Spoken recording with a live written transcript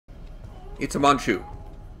It's a Manchu.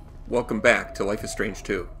 Welcome back to Life is Strange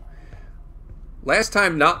 2. Last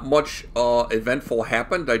time, not much eventful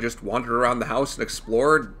happened. I just wandered around the house and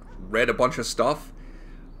explored, read a bunch of stuff.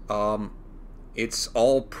 It's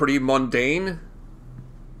all pretty mundane.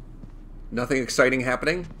 Nothing exciting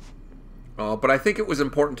happening. But I think it was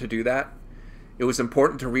important to do that. It was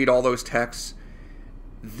important to read all those texts.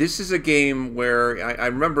 This is a game where, I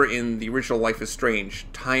remember in the original Life is Strange,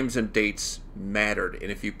 times and dates mattered.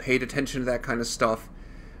 And if you paid attention to that kind of stuff,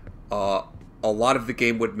 a lot of the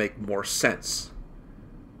game would make more sense.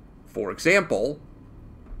 For example,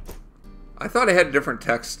 I thought I had a different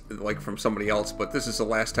text like from somebody else, but this is the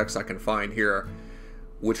last text I can find here,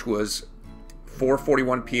 which was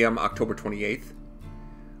 4:41 p.m. October 28th.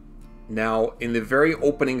 Now, in the very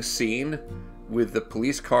opening scene with the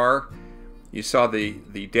police car, you saw the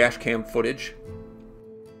dash cam footage.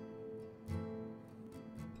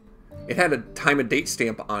 It had a time and date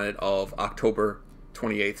stamp on it of October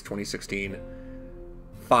 28th, 2016,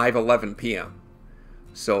 5:11 p.m.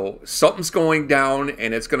 So something's going down,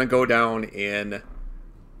 and it's going to go down in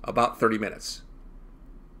about 30 minutes.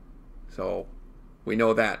 So we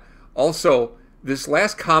know that. Also, this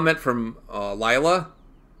last comment from Lila,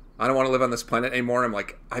 I don't want to live on this planet anymore.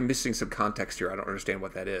 I'm missing some context here. I don't understand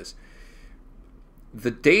what that is.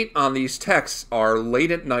 The date on these texts are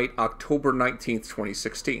late at night, October 19th,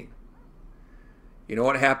 2016. You know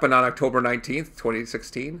what happened on October 19th,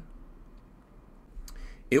 2016?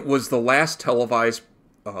 It was the last televised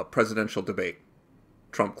presidential debate,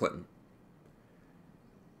 Trump-Clinton.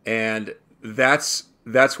 And that's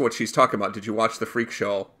what she's talking about. Did you watch the Freak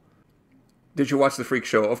Show? Did you watch the Freak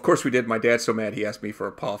Show? Of course we did. My dad's so mad he asked me for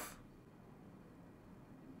a puff.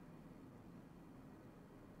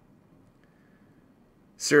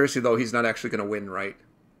 Seriously, though, he's not actually going to win, right?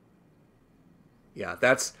 Yeah,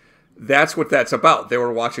 that's what that's about. They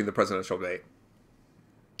were watching the presidential debate.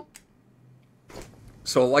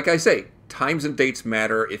 So, like I say, times and dates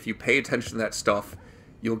matter. If you pay attention to that stuff,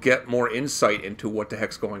 you'll get more insight into what the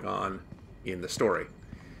heck's going on in the story.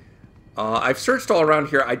 I've searched all around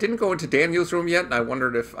here. I didn't go into Daniel's room yet, and I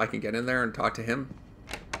wondered if I can get in there and talk to him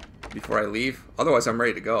before I leave. Otherwise, I'm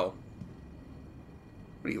ready to go.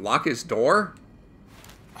 Would he lock his door?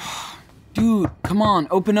 Dude, come on,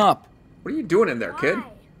 open up. What are you doing in there, kid?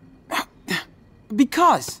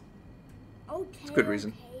 Because. Okay. It's a good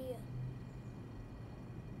reason.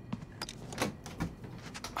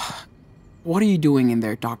 What are you doing in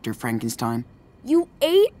there, Dr. Frankenstein? You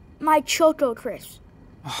ate my Choco Crisps.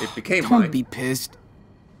 It became Don't mine. be pissed.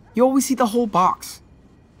 You always eat the whole box.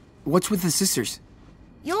 What's with the sisters?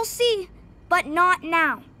 You'll see, but not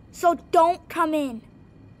now. So don't come in.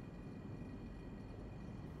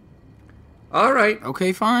 All right.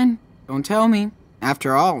 Okay, fine. Don't tell me.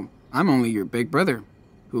 After all, I'm only your big brother,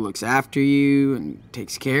 who looks after you and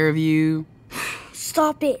takes care of you.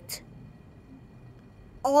 Stop it.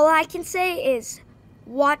 All I can say is,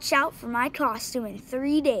 watch out for my costume in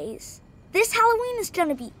 3 days. This Halloween is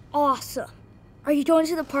gonna be awesome. Are you going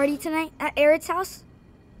to the party tonight at Eric's house?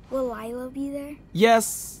 Will Lila be there?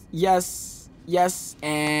 Yes, yes, yes,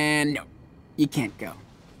 and no. You can't go.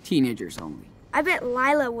 Teenagers only. I bet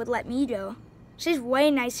Lila would let me go. She's way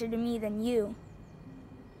nicer to me than you.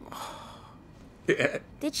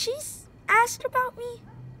 Did she ask about me?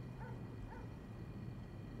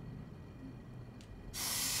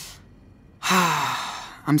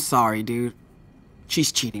 I'm sorry, dude.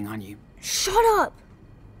 She's cheating on you. Shut up!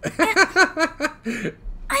 I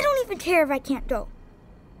don't even care if I can't go.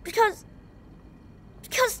 Because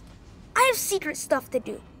I have secret stuff to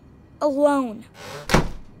do. Alone.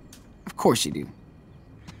 Of course you do.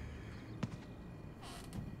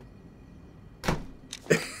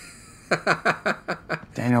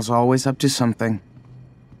 Daniel's always up to something.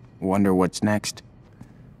 Wonder what's next.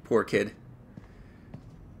 Poor kid.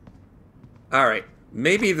 All right.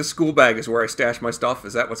 Maybe the school bag is where I stash my stuff.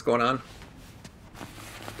 Is that what's going on?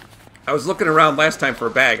 I was looking around last time for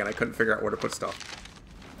a bag, and I couldn't figure out where to put stuff.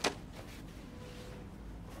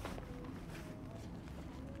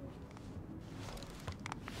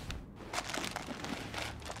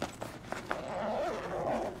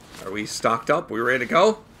 Are we stocked up? We ready to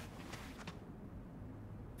go?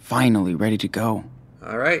 Finally ready to go.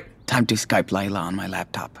 All right. Time to Skype Lila on my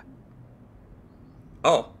laptop.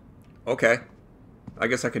 Oh, okay. I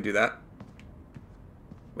guess I can do that.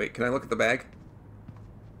 Wait, can I look at the bag?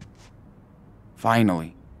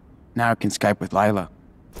 Finally. Now I can Skype with Lila.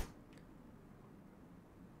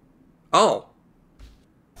 Oh.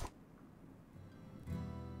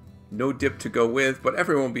 No dip to go with, but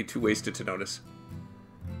everyone won't be too wasted to notice.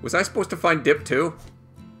 Was I supposed to find dip too?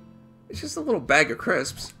 It's just a little bag of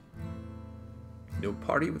crisps. No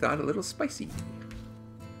party without a little spicy.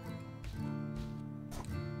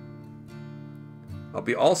 I'll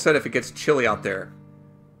be all set if it gets chilly out there.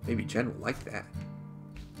 Maybe Jen will like that.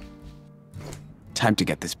 Time to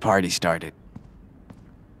get this party started.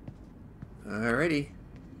 Alrighty.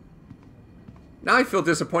 Now I feel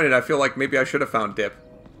disappointed. I feel like maybe I should have found dip.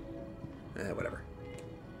 Whatever.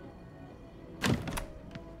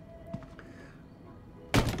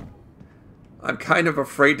 I'm kind of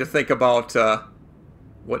afraid to think about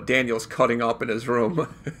what Daniel's cutting up in his room.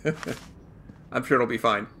 I'm sure it'll be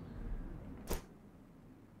fine.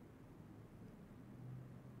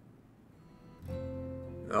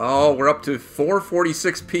 Oh, we're up to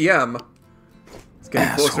 4:46 p.m. It's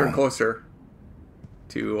getting closer and closer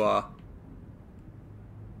to, Alright,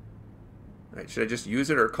 should I just use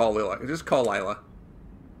it or call Lila? Just call Lila.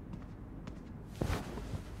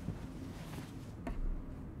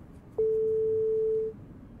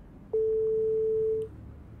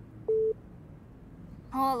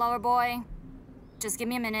 Oh, lower boy. Just give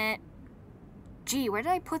me a minute. Gee, where did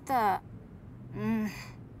I put the...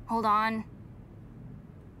 hold on.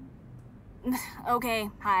 Okay,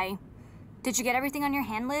 hi. Did you get everything on your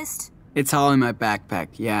hand list? It's all in my backpack,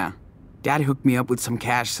 yeah. Dad hooked me up with some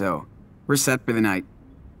cash, so we're set for the night,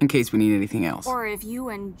 in case we need anything else. Or if you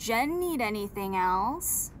and Jen need anything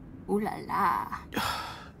else. Ooh la la.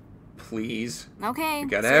 Please. Okay. We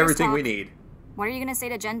got serious everything talk. we need. What are you gonna say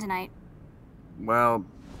to Jen tonight? Well,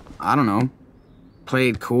 I don't know. Play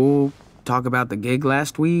it cool, talk about the gig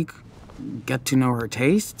last week, get to know her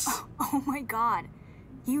tastes. Oh my god.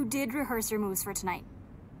 You did rehearse your moves for tonight.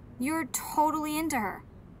 You're totally into her.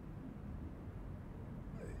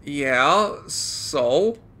 Yeah,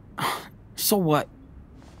 so? So what?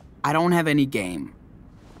 I don't have any game.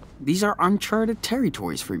 These are uncharted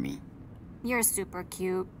territories for me. You're super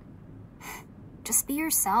cute. Just be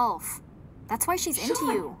yourself. That's why she's into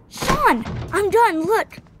you. Sean, I'm done.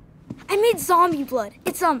 Look, I made zombie blood.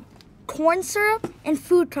 It's corn syrup and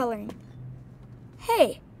food coloring.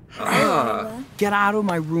 Hey. Get out of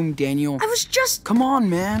my room, Daniel. I was just... Come on,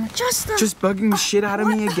 man. Just bugging the shit out of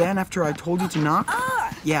me again after I told you to knock?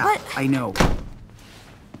 Yeah, what? I know.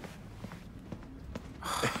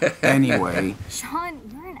 Anyway. Sean,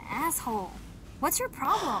 you're an asshole. What's your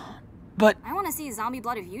problem? But... I want to see zombie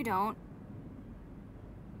blood if you don't.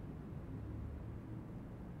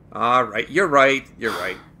 Alright, you're right. You're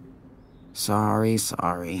right. Sorry.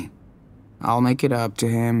 I'll make it up to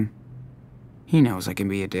him. He knows I can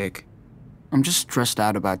be a dick. I'm just stressed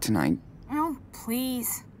out about tonight. Oh,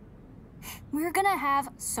 please. We're gonna have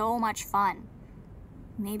so much fun.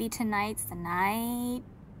 Maybe tonight's the night.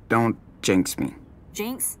 Don't jinx me.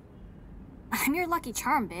 Jinx? I'm your lucky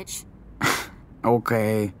charm, bitch.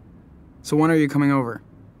 Okay. So when are you coming over?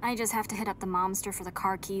 I just have to hit up the momster for the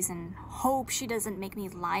car keys and hope she doesn't make me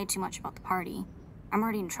lie too much about the party. I'm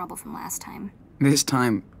already in trouble from last time. This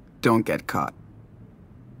time, don't get caught.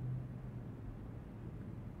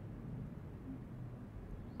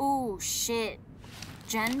 Ooh, shit.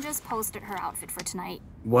 Jen just posted her outfit for tonight.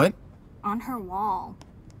 What? On her wall.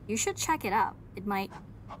 You should check it out. It might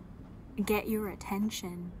get your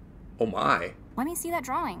attention. Oh my. Let me see that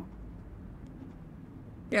drawing.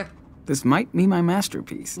 Yeah. This might be my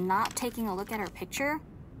masterpiece. Not taking a look at her picture?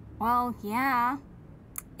 Well, yeah.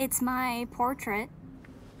 It's my portrait.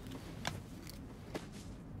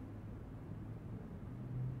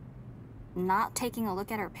 Not taking a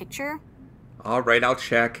look at her picture? Alright, I'll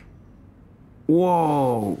check.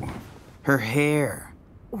 Whoa. Her hair.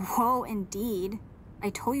 Whoa, indeed. I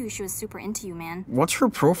told you she was super into you, man. What's her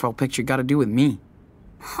profile picture got to do with me?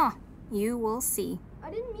 Huh. You will see. I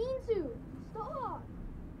didn't mean to. Stop.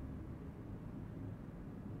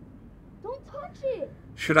 Don't touch it.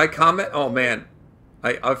 Should I comment? Oh man.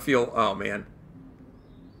 I feel... Oh man.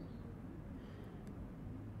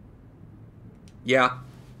 Yeah.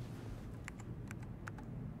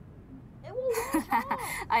 It will wash off.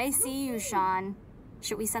 I see you, Sean.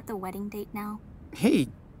 Should we set the wedding date now? Hey,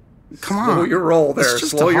 come on. Slow your roll there. It's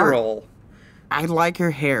just Slow a your heart. roll. I like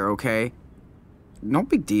her hair, okay? No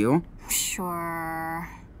big deal. Sure.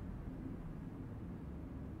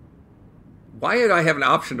 Why did I have an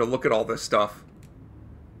option to look at all this stuff?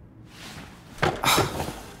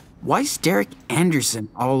 Why is Derek Anderson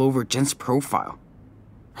all over Jen's profile?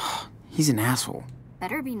 He's an asshole.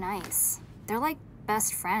 Better be nice. They're like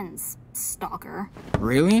best friends, stalker.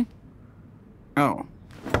 Really? Oh.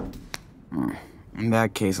 In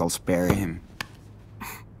that case, I'll spare him.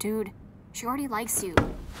 Dude, she already likes you.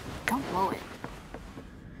 Don't blow it.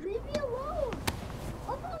 Leave me alone.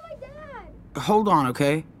 I'll call my dad. Hold on,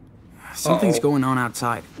 okay? Something's Uh-oh. going on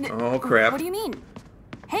outside. Oh crap. What do you mean?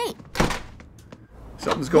 Hey!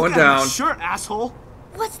 Something's going Look at my down. shirt, asshole.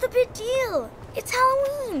 What's the big deal? It's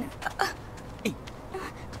Halloween. Hey,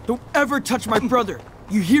 don't ever touch my brother.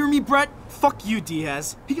 You hear me, Brett? Fuck you,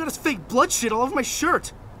 Diaz. He got his fake blood shit all over my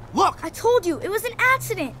shirt. Look! I told you, it was an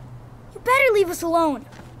accident. You better leave us alone.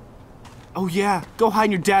 Oh yeah, go hide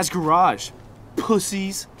in your dad's garage.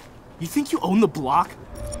 Pussies. You think you own the block?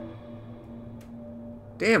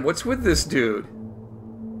 Damn, what's with this dude?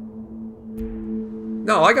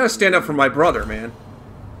 No, I gotta stand up for my brother, man.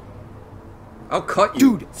 I'll cut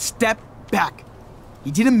you. Dude, step back.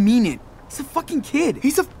 He didn't mean it. He's a fucking kid.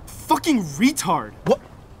 He's a fucking retard.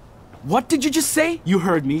 What did you just say? You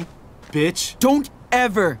heard me, bitch. Don't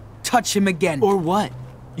ever touch him again. Or what?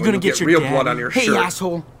 You gonna get your real daddy? blood on your Hey, shirt.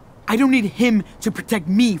 asshole. I don't need him to protect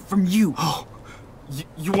me from you. Oh,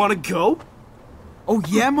 you wanna go? Oh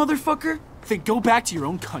yeah, motherfucker? Then go back to your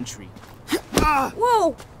own country.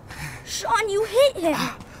 Whoa! Sean, you hit him.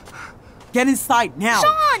 Get inside now.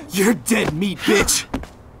 Sean! You're dead meat, bitch.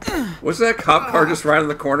 Was that cop car just right in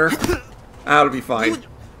the corner? That'll be fine.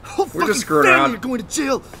 We're just screwing around. You're going to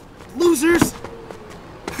jail, losers.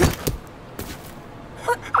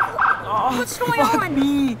 What's going Fuck on?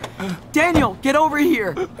 me. Daniel, get over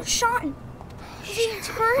here. Sean, is he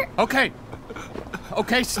hurt? Okay.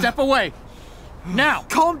 Okay, step away. Now.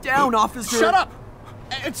 Calm down, officer. Shut up.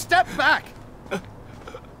 And step back.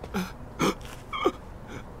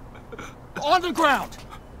 On the ground.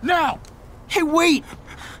 Now. Hey, wait.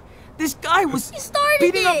 This guy was He started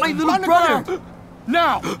beating up it. my little On the brother. ground.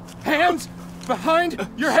 Now. Hands behind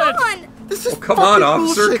your head. Sean! Oh, come on,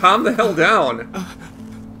 officer. Calm the hell down.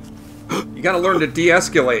 You gotta learn to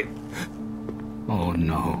de-escalate. Oh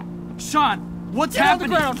no. Sean, what's Get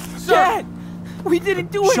happening? on the ground, sir. Dad, we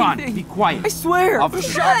didn't do Sean, anything. be quiet. I swear.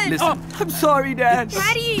 Officer, Dad. listen. I'm sorry, Dad.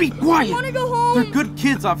 Daddy! Be quiet. I want to go home! They're good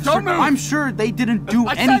kids, officer. Don't move. I'm sure they didn't do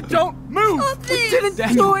I anything. said don't move. Stop this!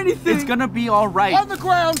 Didn't do anything. It's gonna be all right. On the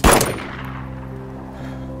ground.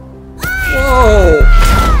 Whoa!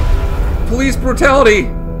 Police brutality!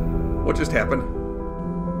 What just happened?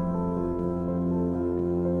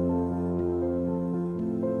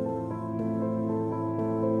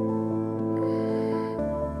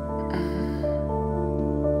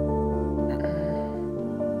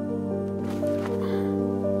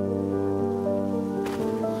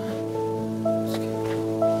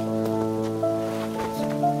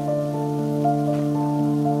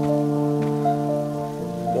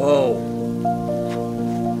 Whoa.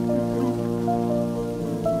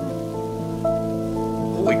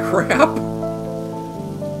 Holy crap.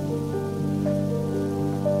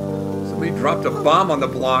 Somebody dropped a bomb on the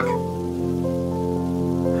block.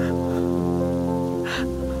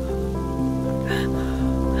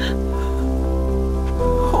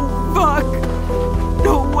 Oh, fuck.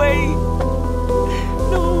 No way.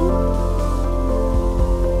 No.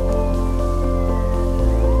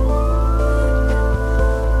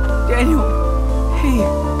 Daniel. Hey.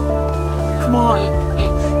 Come on.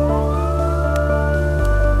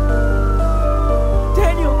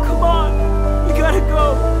 Daniel, come on. We gotta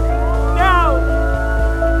go. Now.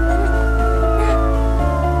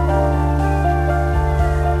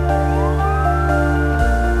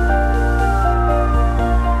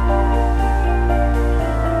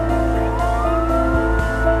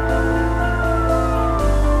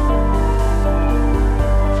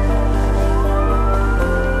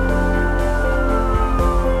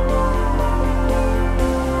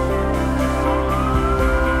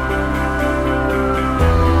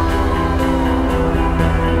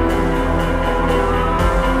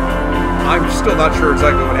 I'm still not sure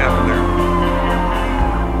exactly what happened there.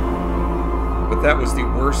 But that was the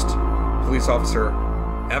worst police officer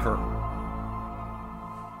ever.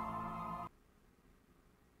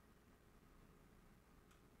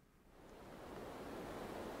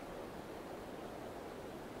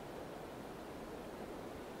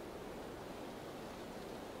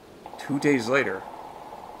 Two days later.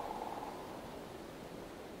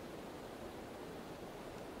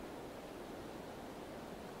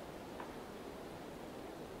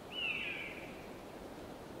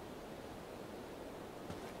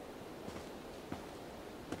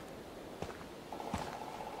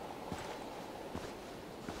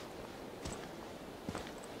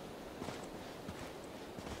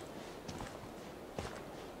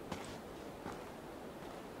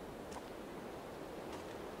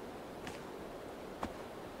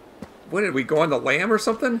 What did we go on the lam or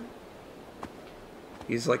something?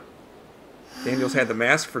 He's like, Daniel's had the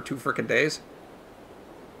mask for 2 frickin' days.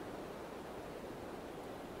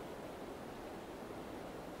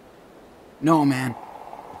 No, man.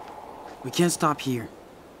 We can't stop here.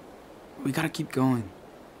 We gotta keep going.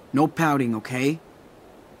 No pouting, okay?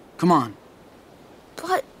 Come on.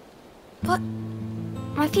 But,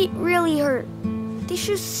 my feet really hurt. These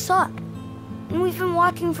shoes suck. And we've been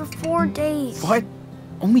walking for 4 days. What?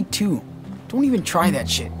 Only 2. Don't even try that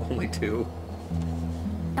shit. Only 2.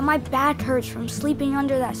 And my back hurts from sleeping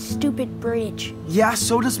under that stupid bridge. Yeah,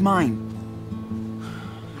 so does mine.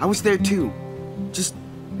 I was there too. Just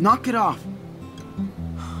knock it off.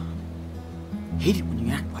 Hate it when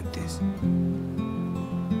you act like this.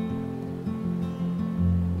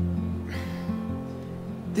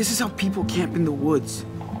 This is how people camp in the woods.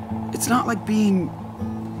 It's not like being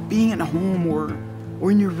at home or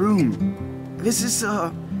in your room. This is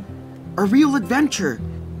a real adventure,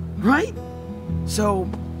 right? So,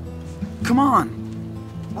 come on.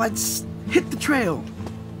 Let's hit the trail.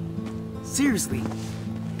 Seriously.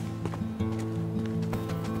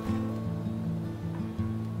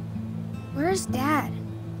 Where's Dad?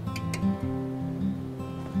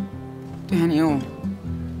 Daniel,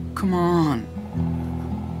 come on.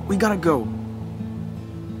 We gotta go.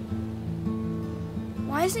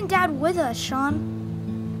 Why isn't Dad with us,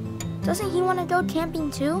 Sean? Doesn't he want to go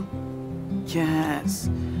camping too? Yes,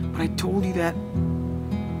 but I told you that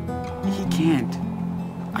he can't.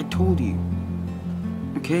 I told you.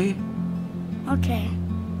 Okay? Okay.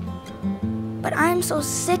 But I'm so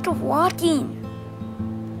sick of walking.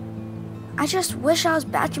 I just wish I was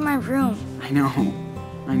back in my room. I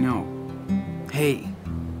know. Hey,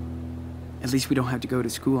 at least we don't have to go to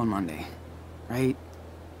school on Monday, right?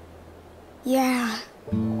 Yeah.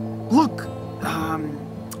 Look,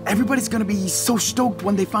 everybody's gonna be so stoked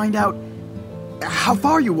when they find out how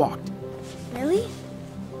far you walked. Really?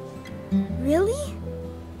 Really?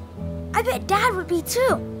 I bet Dad would be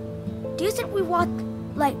too. Do you think we walked,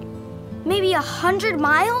 like, maybe 100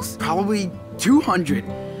 miles? Probably 200.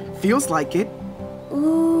 Feels like it.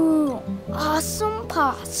 Ooh, awesome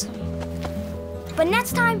possum. But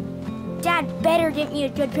next time, Dad better get me a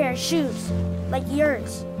good pair of shoes, like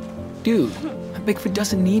yours. Dude, a Bigfoot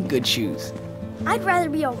doesn't need good shoes. I'd rather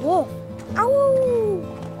be a wolf. Ow!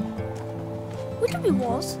 We could be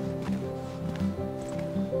wolves.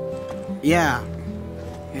 Yeah,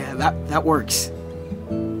 that works.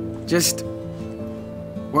 Just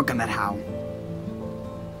work on that how.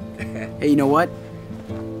 Hey, you know what?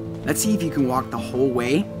 Let's see if you can walk the whole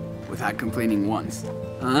way without complaining once.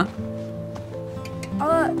 Huh?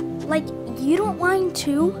 Like, you don't whine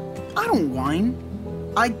too? I don't whine.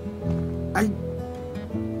 I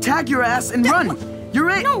tag your ass and run. You're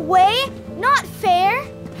it. No way! Not fair!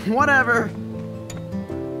 Whatever.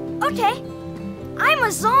 Okay. I'm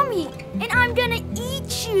a zombie, and I'm gonna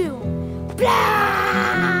eat you.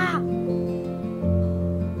 Blah!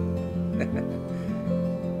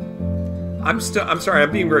 I'm sorry,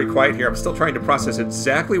 I'm being very quiet here. I'm still trying to process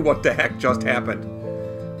exactly what the heck just happened.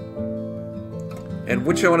 And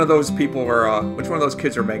which one of those people are, which one of those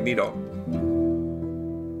kids are Magneto?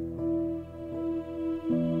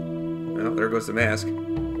 Oh, there goes the mask.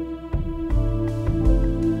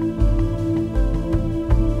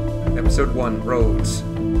 Episode 1, Roads.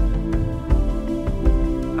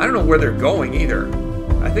 I don't know where they're going either.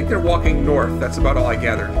 I think they're walking north. That's about all I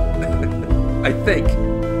gathered. I think.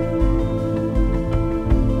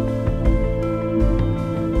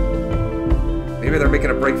 Maybe they're making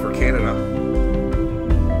a break for Canada.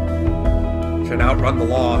 Trying to outrun the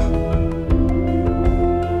law.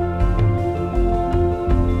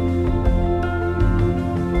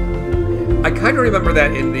 I kind of remember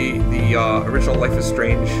that in the original Life is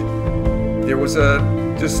Strange, there was a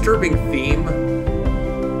disturbing theme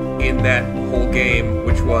in that whole game,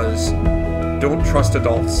 which was don't trust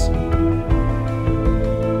adults.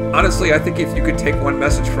 Honestly, I think if you could take one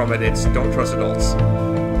message from it, it's don't trust adults.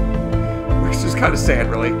 Which is kind of sad,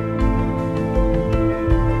 really.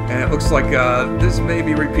 And it looks like this may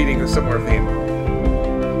be repeating a similar theme.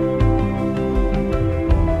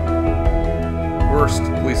 Worst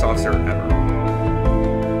police officer ever.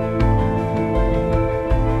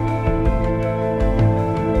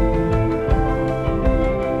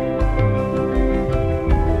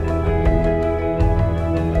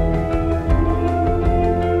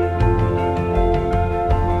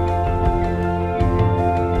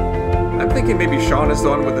 I'm thinking maybe Sean is the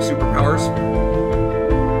one with the superpowers.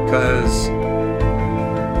 Because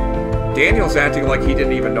Daniel's acting like he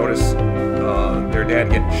didn't even notice their dad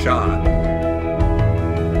getting shot.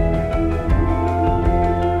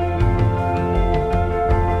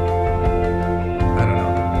 I don't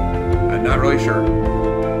know. I'm not really sure.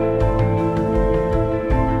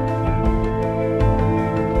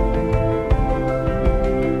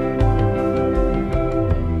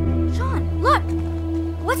 Sean, look!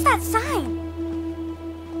 What's that sign?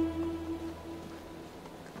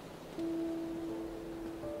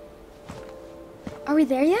 Are we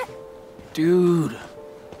there yet? Dude,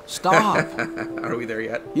 stop. Are we there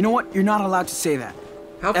yet? You know what? You're not allowed to say that.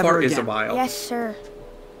 How Ever far is a again. mile? Yes, sir.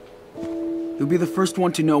 You'll be the first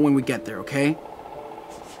one to know when we get there, okay?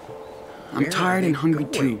 I'm Where are tired they and hungry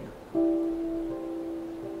going? too.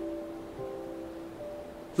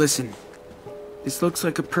 Listen, this looks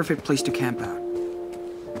like a perfect place to camp out.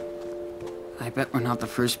 I bet we're not the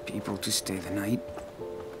first people to stay the night.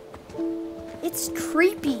 It's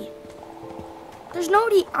creepy. There's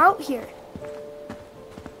nobody out here.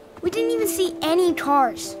 We didn't even see any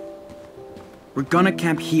cars. We're gonna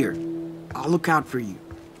camp here. I'll look out for you.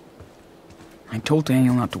 I told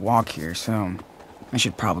Daniel not to walk here, so I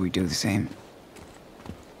should probably do the same.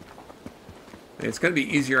 It's going to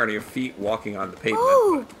be easier on your feet walking on the pavement.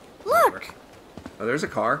 Ooh, but look. whatever. Oh, there's a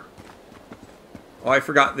car. Oh, I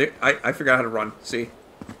forgot. I forgot how to run. See?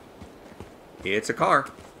 It's a car.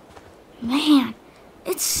 Man,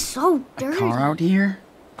 it's so dirty. Car out here?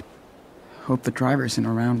 Hope the driver isn't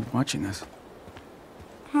around watching us.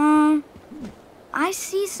 I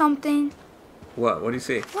see something. What? What do you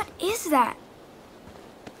see? What is that?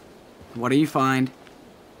 What do you find?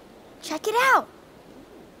 Check it out.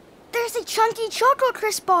 There's a chunky Choco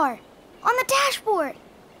Crisp bar on the dashboard.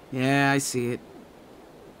 Yeah, I see it.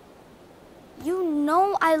 You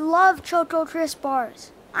know I love Choco Crisp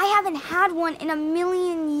bars. I haven't had one in a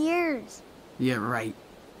million years. Yeah, right.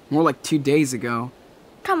 More like 2 days ago.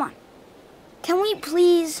 Come on. Can we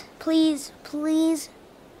please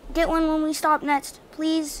get one when we stop next,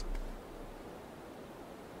 please?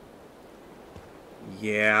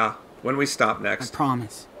 Yeah. When we stop I next.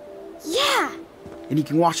 promise. Yeah, And you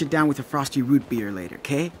can wash it down with a frosty root beer later,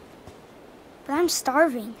 okay? but I'm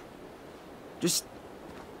starving. Just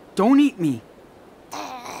don't eat me.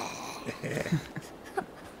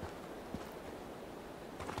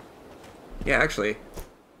 Yeah, actually.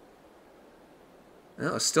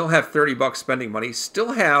 No, still have 30 bucks spending money.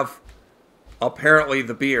 Still have, apparently,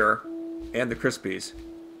 the beer and the Krispies.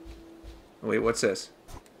 Wait, what's this?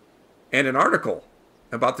 And an article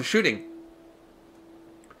about the shooting.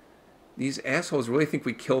 These assholes really think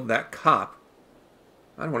we killed that cop.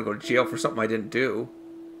 I don't want to go to jail for something I didn't do.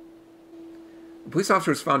 A police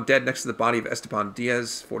officer was found dead next to the body of Esteban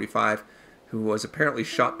Diaz, 45, who was apparently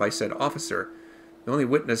shot by said officer. The only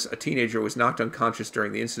witness, a teenager, was knocked unconscious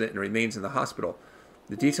during the incident and remains in the hospital.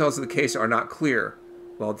 The details of the case are not clear,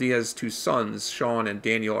 while Diaz's two sons, Sean and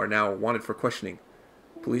Daniel, are now wanted for questioning.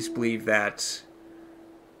 Police believe that...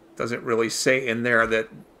 doesn't really say in there that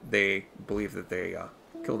they believe that they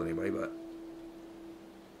killed anybody, but...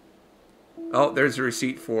 Oh, there's a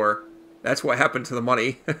receipt for... That's what happened to the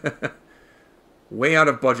money. Way out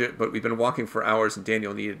of budget, but we've been walking for hours and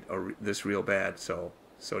Daniel needed this real bad, so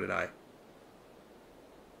did I.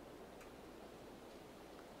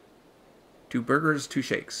 2 burgers, 2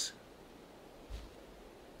 shakes.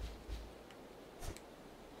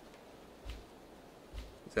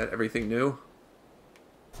 Is that everything new?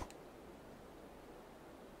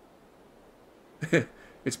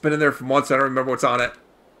 It's been in there for months. I don't remember what's on it.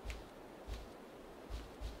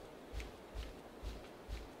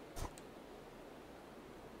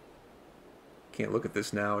 Can't look at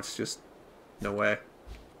this now. It's just no way.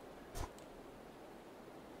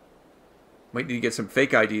 Might need to get some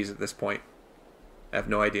fake IDs at this point. I have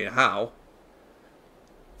no idea how.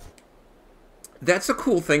 That's a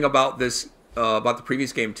cool thing about this, about the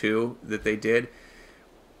previous game too, that they did.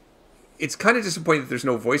 It's kind of disappointing that there's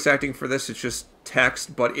no voice acting for this. It's just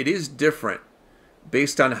text, but it is different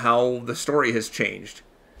based on how the story has changed.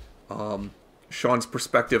 Sean's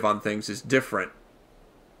perspective on things is different.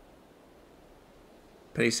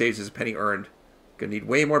 Penny saved is a penny earned. Gonna need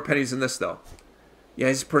way more pennies than this, though. Yeah,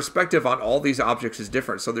 his perspective on all these objects is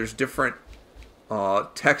different, so there's different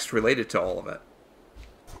text related to all of it.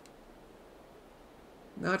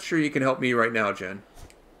 Not sure you can help me right now, Jen.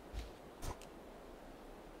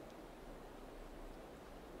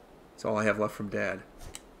 That's all I have left from Dad.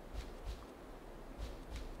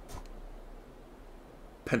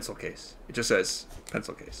 Pencil case. It just says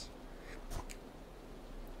pencil case.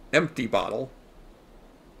 Empty bottle.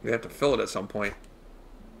 We have to fill it at some point.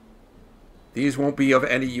 These won't be of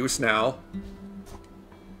any use now.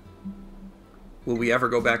 Will we ever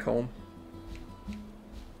go back home?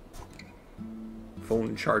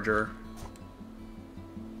 Phone charger.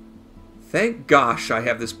 Thank gosh I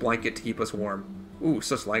have this blanket to keep us warm. Ooh,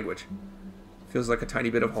 such language. Feels like a tiny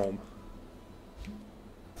bit of home.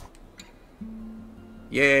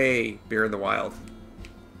 Yay! Beer in the wild.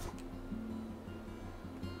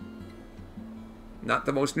 Not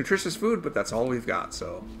the most nutritious food, but that's all we've got,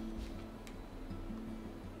 so...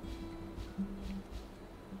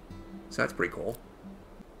 So that's pretty cool.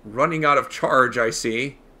 Running out of charge, I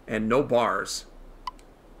see. And no bars.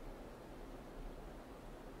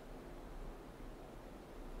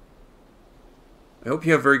 I hope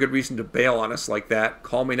you have very good reason to bail on us like that.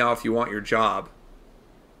 Call me now if you want your job.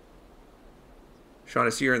 Sean, I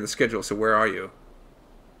see you're in the schedule, so where are you?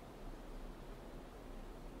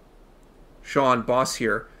 Sean, boss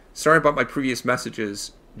here. Sorry about my previous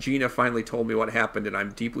messages. Gina finally told me what happened, and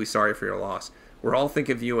I'm deeply sorry for your loss. We're all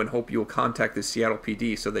thinking of you and hope you will contact the Seattle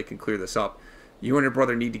PD so they can clear this up. You and your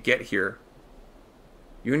brother need to get here.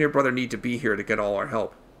 You and your brother need to be here to get all our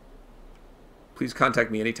help. Please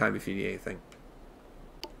contact me anytime if you need anything.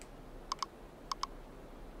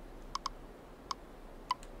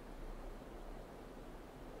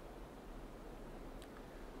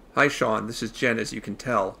 Hi, Sean. This is Jen, as you can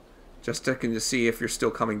tell. Just checking to see if you're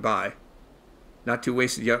still coming by. Not too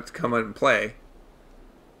wasted yet to come out and play.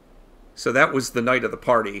 So that was the night of the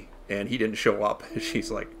party, and he didn't show up.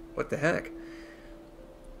 She's like, what the heck?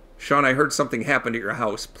 Sean, I heard something happened at your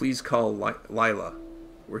house. Please call Lila.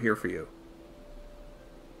 We're here for you.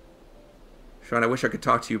 Sean, I wish I could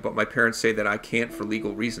talk to you, but my parents say that I can't for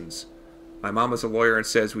legal reasons. My mom is a lawyer and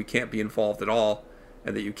says we can't be involved at all,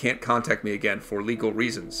 and that you can't contact me again for legal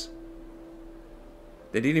reasons.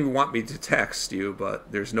 They didn't even want me to text you,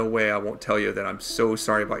 but there's no way I won't tell you that I'm so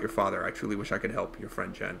sorry about your father. I truly wish I could help. Your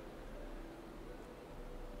friend, Jen.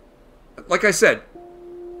 Like I said,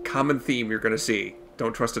 common theme you're going to see.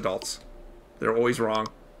 Don't trust adults. They're always wrong.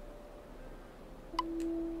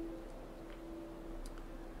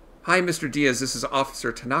 Hi, Mr. Diaz. This is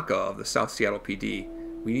Officer Tanaka of the South Seattle PD.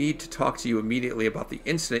 We need to talk to you immediately about the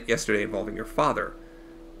incident yesterday involving your father.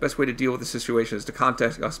 Best way to deal with the situation is to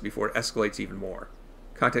contact us before it escalates even more.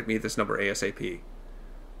 Contact me at this number ASAP.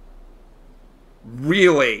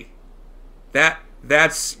 Really?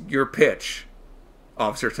 That's your pitch,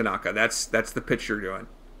 Officer Tanaka. That's the pitch you're doing.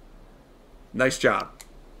 Nice job.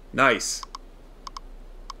 Nice.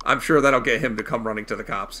 I'm sure that'll get him to come running to the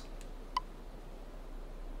cops.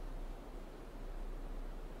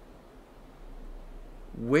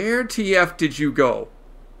 Where TF did you go?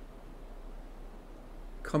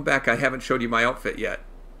 Come back, I haven't showed you my outfit yet.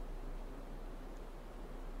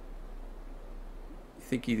 You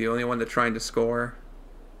think you're the only one that's trying to score?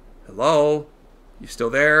 Hello? You still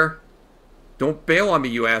there? Don't bail on me,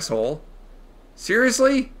 you asshole.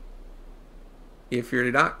 Seriously? If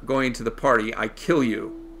you're not going to the party, I kill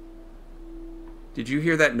you. Did you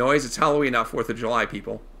hear that noise? It's Halloween, not 4th of July,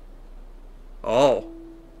 people. Oh.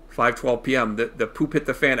 5:12 p.m. The poop hit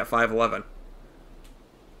the fan at 5:11.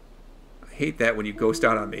 I hate that when you ghost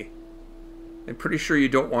out on me. I'm pretty sure you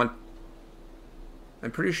don't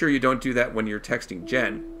do that when you're texting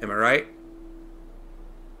Jen. Am I right?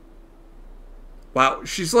 Wow,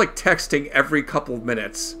 she's like texting every couple of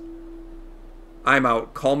minutes. I'm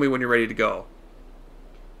out. Call me when you're ready to go.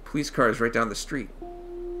 Police car is right down the street.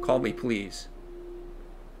 Call me, please.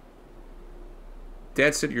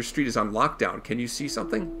 Dad said your street is on lockdown. Can you see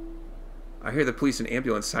something? I hear the police and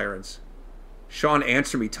ambulance sirens. Sean,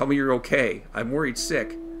 answer me. Tell me you're okay. I'm worried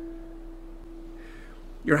sick.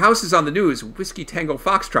 Your house is on the news. Whiskey Tango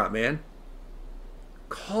Foxtrot, man.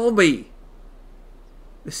 Call me.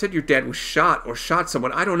 They said your dad was shot or shot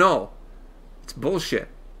someone. I don't know. It's bullshit.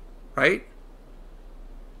 Right?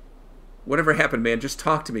 Whatever happened, man, just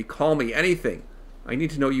talk to me. Call me. Anything. I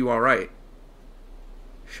need to know you alright.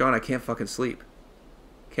 Sean, I can't fucking sleep.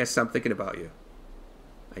 Can't stop thinking about you.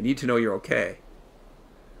 I need to know you're okay.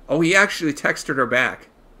 Oh, he actually texted her back.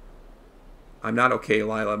 I'm not okay,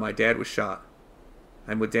 Lila. My dad was shot.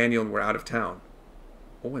 I'm with Daniel and we're out of town.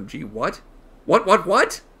 OMG, what?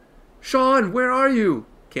 What? Sean, where are you?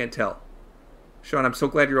 Can't tell. Sean, I'm so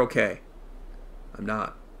glad you're okay. I'm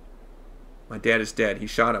not. My dad is dead. He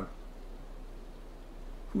shot him.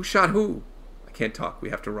 Who shot who? I can't talk. We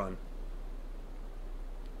have to run.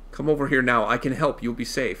 Come over here now. I can help. You'll be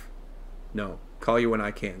safe. No. Call you when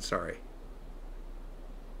I can. Sorry.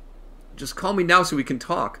 Just call me now so we can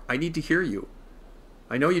talk. I need to hear you.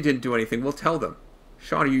 I know you didn't do anything. We'll tell them.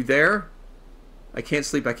 Sean, are you there? I can't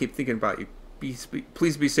sleep. I keep thinking about you.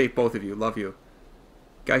 Please be safe, both of you. Love you.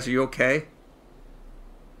 Guys, are you okay?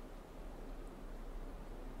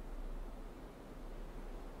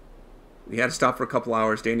 We had to stop for a couple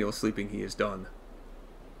hours. Daniel is sleeping. He is done.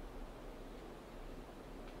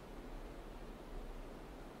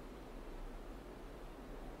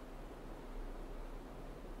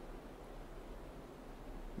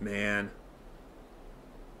 Man.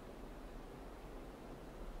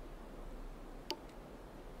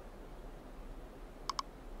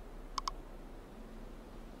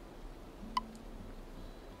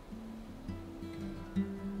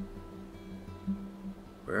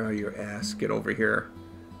 Where your ass. Get over here.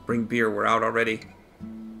 Bring beer. We're out already.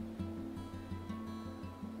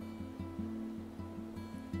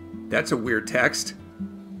 That's a weird text.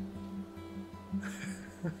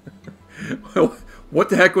 What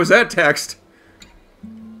the heck was that text?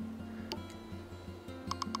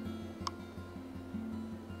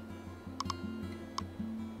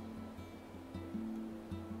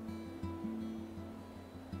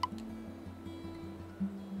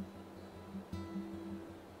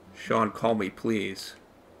 Sean, call me, please.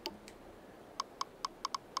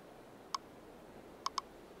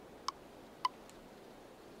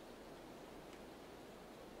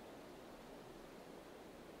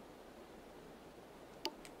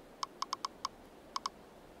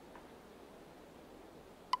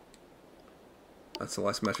 That's the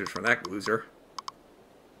last message from that loser.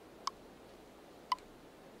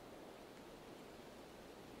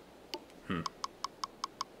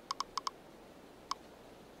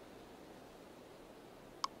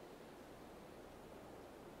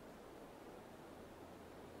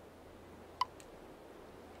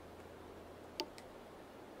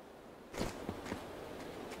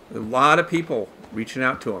 A lot of people reaching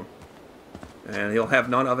out to him, and he'll have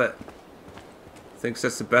none of it. Thinks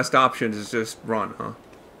that's the best option is just run, huh?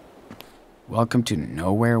 Welcome to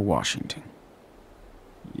Nowhere, Washington.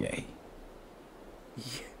 Yay.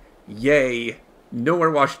 Yay.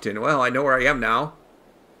 Nowhere, Washington. Well, I know where I am now.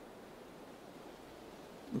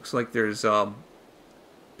 Looks like there's a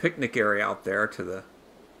picnic area out there to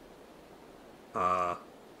the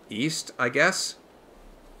east, I guess.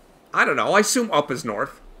 I don't know. I assume up is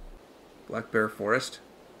north. Black Bear Forest.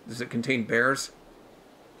 Does it contain bears?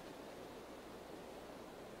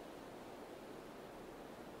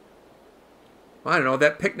 I don't know.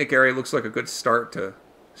 That picnic area looks like a good start to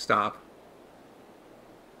stop.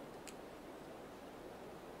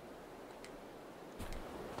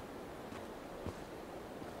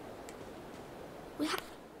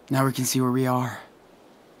 Now we can see where we are.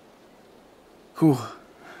 Cool.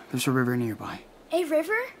 There's a river nearby. A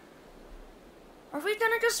river? Are we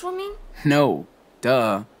gonna go swimming? No.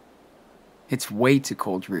 Duh. It's way too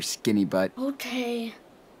cold for your skinny butt. Okay.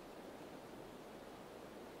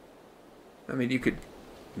 I mean, you could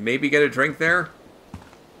maybe get a drink there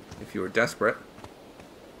if you were desperate.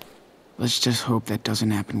 Let's just hope that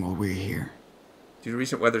doesn't happen while we're here. Due to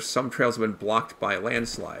recent weather, some trails have been blocked by a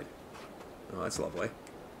landslide. Oh, that's lovely.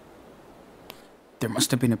 There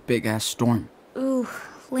must have been a big-ass storm. Ooh,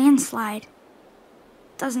 landslide.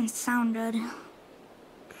 Doesn't sound good.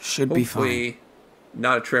 Should be fine. Hopefully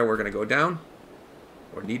not a trail we're going to go down.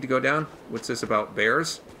 Or need to go down. What's this about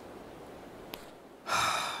bears?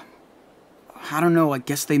 I don't know, I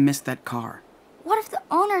guess they missed that car. What if the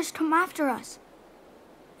owners come after us?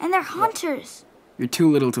 And they're hunters. You're too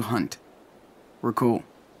little to hunt. We're cool.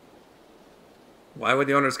 Why would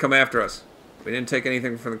the owners come after us? We didn't take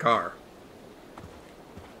anything from the car.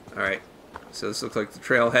 Alright. So this looks like the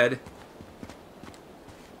trailhead.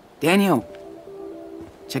 Daniel!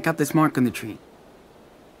 Check out this mark on the tree.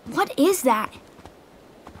 What is that?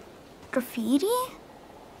 Graffiti?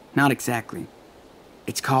 Not exactly.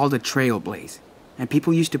 It's called a trailblaze, and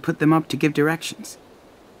people used to put them up to give directions.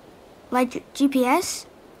 Like GPS?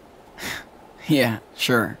 Yeah,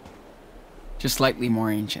 sure. Just slightly more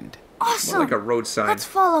ancient. Awesome! More like a road sign. Let's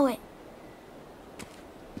follow it.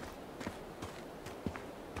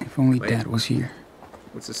 If only Wait. Dad was here.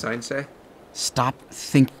 What's the sign say? Stop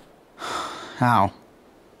thinking. How?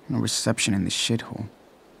 No reception in this shithole.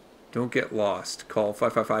 Don't get lost. Call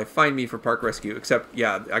 555. Find me for park rescue. Except,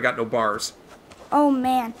 yeah, I got no bars. Oh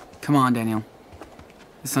man. Come on, Daniel.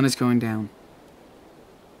 The sun is going down.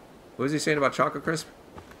 What was he saying about chocolate crisp?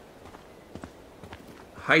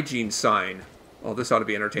 Hygiene sign. Oh, this ought to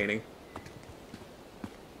be entertaining.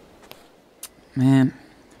 Man,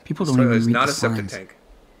 people don't This even is read not the a septic signs. tank.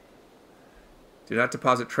 Do not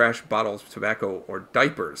deposit trash, bottles, tobacco, or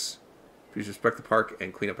diapers. Please respect the park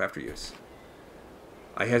and clean up after use.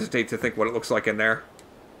 I hesitate to think what it looks like in there.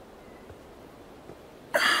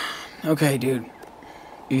 Okay, dude.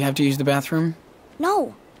 You have to use the bathroom?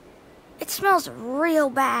 No. It smells real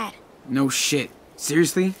bad. No shit.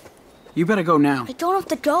 Seriously? You better go now. I don't have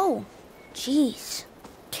to go. Jeez.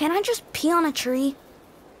 Can't I just pee on a tree?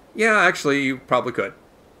 Yeah, actually, you probably could.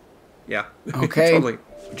 Yeah. Okay. Totally.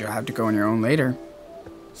 But you'll have to go on your own later.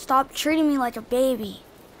 Stop treating me like a baby.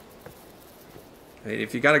 I mean,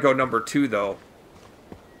 if you gotta go number 2, though,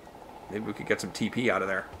 maybe we could get some TP out of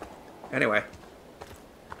there. Anyway.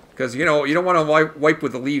 Because, you know, you don't want to wipe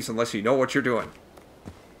with the leaves unless you know what you're doing.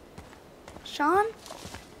 Sean?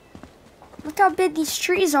 Look how big these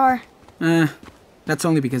trees are. That's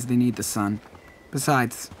only because they need the sun.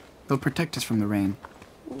 Besides, They'll protect us from the rain.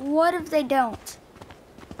 What if they don't?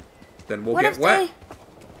 Then we'll What get if wet.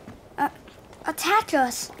 they attack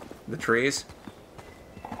us? The trees.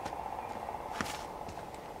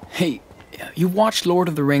 Hey, you watched Lord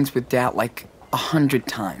of the Rings with Dad like 100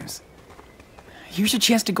 times. Here's a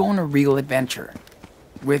chance to go on a real adventure.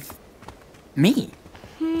 With me.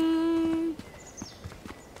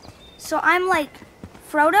 So I'm like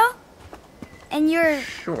Frodo? And you're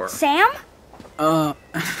Sure. Sam? No,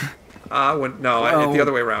 the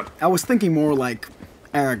other way around. I was thinking more like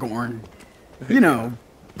Aragorn. You know,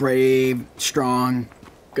 brave, strong,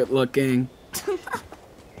 good looking.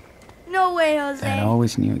 No way, Jose. Dad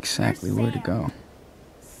always knew exactly You're where to Sam. go.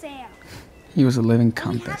 Sam. He was a living We have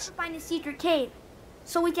compass. to find a secret cave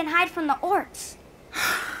so we can hide from the orcs.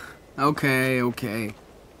 Okay.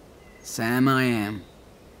 Sam I am.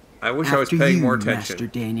 I wish I was After paying you, more Master attention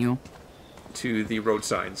Daniel. to the road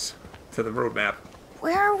signs, to the road map.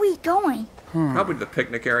 Where are we going? Probably to the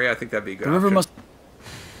picnic area. I think that'd be a good The river option. must...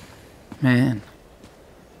 Man,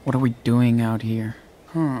 what are we doing out here?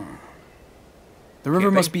 The river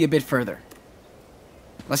Camping? must be a bit further.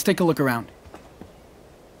 Let's take a look around.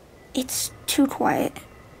 It's too quiet.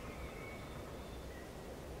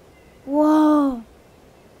 Whoa.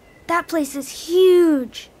 That place is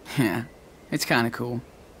huge. Yeah, it's kind of cool.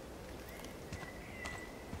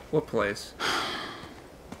 What place?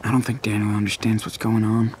 I don't think Daniel understands what's going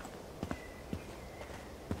on.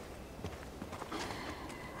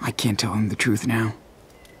 I can't tell him the truth now.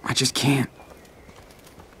 I just can't.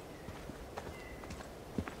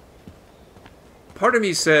 Part of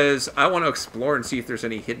me says, I want to explore and see if there's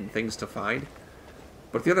any hidden things to find.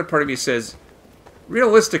 But the other part of me says,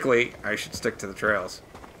 realistically, I should stick to the trails.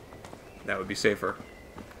 That would be safer.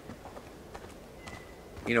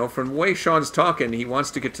 You know, from the way Sean's talking, he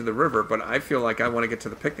wants to get to the river, but I feel like I want to get to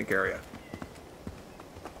the picnic area.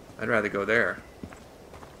 I'd rather go there.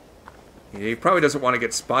 He probably doesn't want to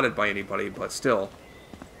get spotted by anybody, but still.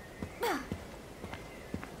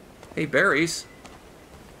 Hey, berries.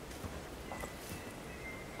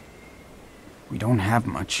 We don't have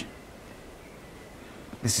much.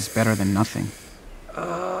 This is better than nothing.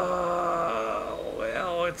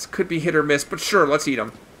 Well, it could be hit or miss, but sure, let's eat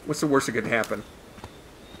them. What's the worst that could happen?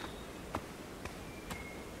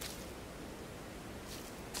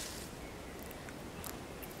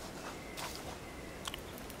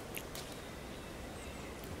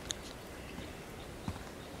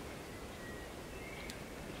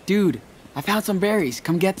 Dude, I found some berries.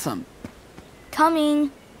 Come get some.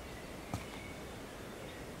 Coming.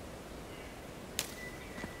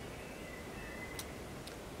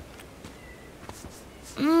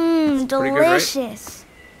 Mmm, pretty good, right? delicious.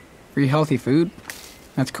 Free healthy food?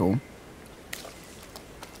 That's cool.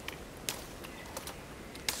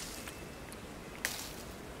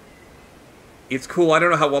 It's cool. I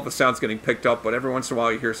don't know how well the sound's getting picked up, but every once in a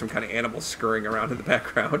while you hear some kind of animal scurrying around in the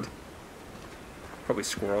background. Probably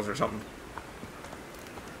squirrels or something.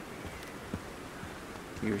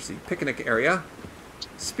 Here's the picnic area.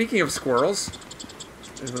 Speaking of squirrels,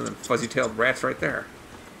 there's one of them fuzzy-tailed rats right there.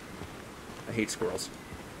 I hate squirrels.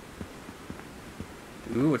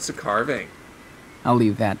 Ooh, it's a carving. I'll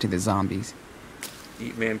leave that to the zombies.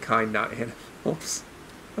 Eat mankind, not animals.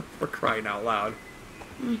 We're crying out loud.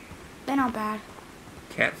 They're not bad.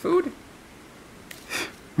 Cat food?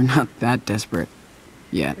 We're not that desperate.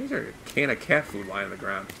 Yet. There's a can of cat food lying on the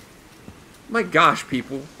ground. My gosh,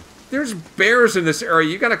 people. There's bears in this area.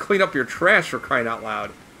 You gotta clean up your trash, for crying out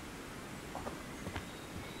loud.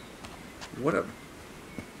 What a...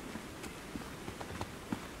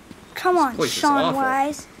 Come This on, place is Sean awful.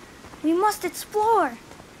 Wise. We must explore.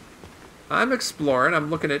 I'm exploring. I'm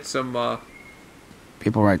looking at some,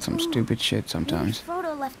 People write some stupid shit sometimes. Maybe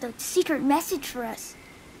Frodo left a secret message for us.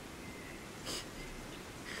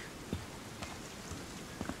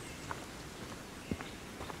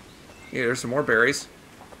 Yeah, there's some more berries.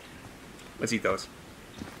 Let's eat those.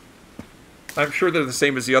 I'm sure they're the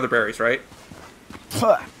same as the other berries, right?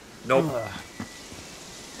 Nope.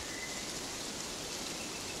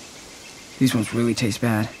 These ones really taste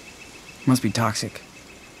bad. Must be toxic.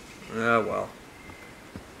 Oh, well.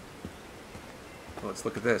 Let's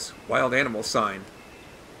look at this. Wild animal sign.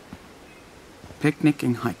 Picnic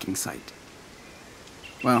and hiking site.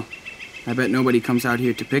 Well, I bet nobody comes out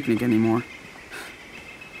here to picnic anymore.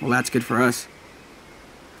 Well, that's good for us.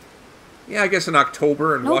 Yeah, I guess in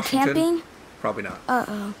October in No Washington. camping? Probably not.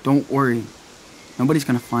 Uh-oh. Don't worry. Nobody's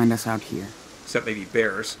gonna find us out here. Except maybe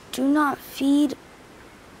bears. Do not feed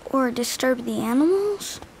or disturb the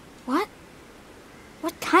animals? What?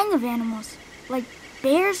 What kind of animals? Like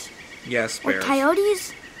bears? Yes, Or bears.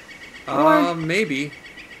 coyotes? Or Maybe.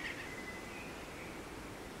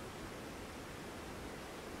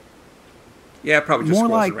 Yeah, probably just More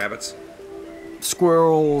squirrels like and rabbits.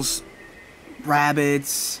 squirrels,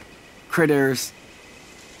 rabbits, critters.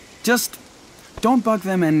 Just don't bug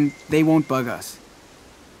them and they won't bug us.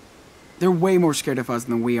 They're way more scared of us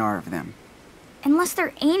than we are of them. Unless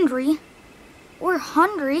they're angry or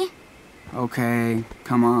hungry. Okay,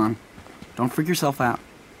 come on. Don't freak yourself out.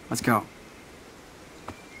 Let's go.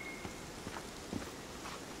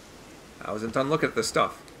 I wasn't done looking at this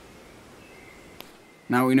stuff.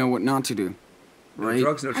 Now we know what not to do. No Right?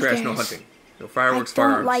 drugs, no trash, no guess. hunting. No fireworks, I don't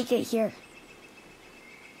firearms. like it here.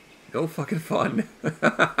 No fucking fun.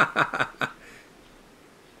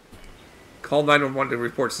 Call 911 to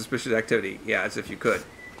report suspicious activity. Yeah, as if you could.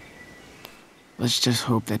 Let's just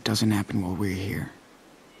hope that doesn't happen while we're here.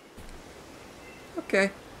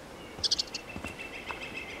 Okay.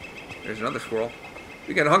 There's another squirrel. If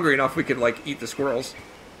we get hungry enough, we could, like, eat the squirrels.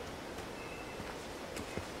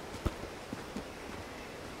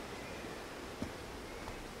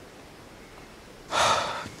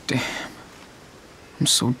 Damn. I'm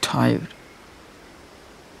so tired.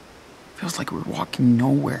 Feels like we're walking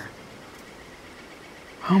nowhere.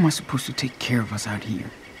 How am I supposed to take care of us out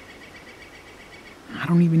here? I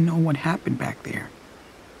don't even know what happened back there.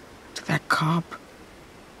 To that cop.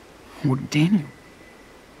 Or to Daniel.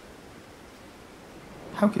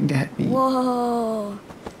 How can that be? Whoa.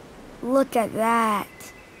 Look at that.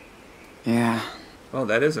 Yeah. Well,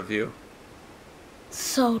 that is a view.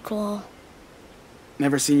 So cool.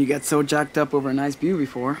 Never seen you get so jacked up over a nice view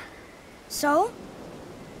before. So?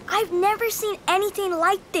 I've never seen anything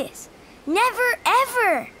like this. Never,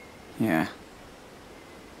 ever. Yeah.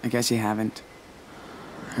 I guess you haven't.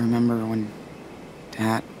 I remember when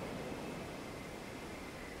Dad...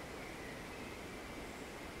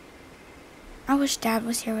 I wish Dad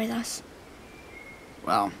was here with us.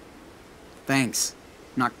 Well, thanks.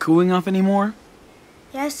 Not cool enough anymore?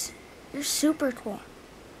 Yes, you're super cool.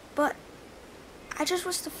 But I just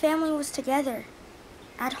wish the family was together.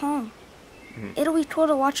 At home. It'll be cool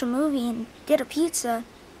to watch a movie and get a pizza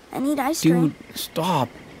and eat ice cream. Dude, stop.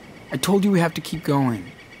 I told you we have to keep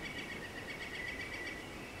going.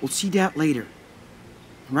 We'll see that later.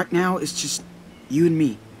 Right now, it's just you and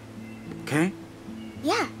me. Okay?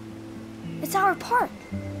 Yeah. It's our park.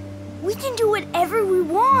 We can do whatever we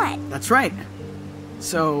want. That's right.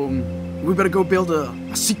 So, we better go build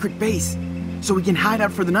a secret base so we can hide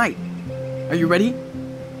out for the night. Are you ready?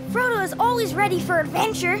 Frodo is always ready for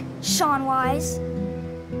adventure, Sean Wise.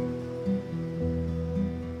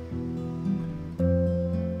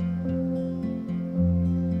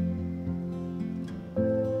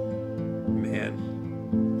 Man.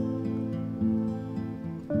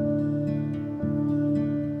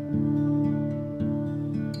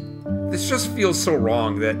 This just feels so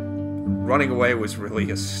wrong that running away was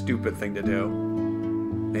really a stupid thing to do.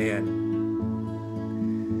 Man.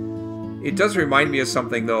 It does remind me of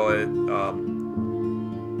something, though, a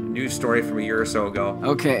news story from a year or so ago.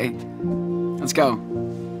 Okay. Let's go.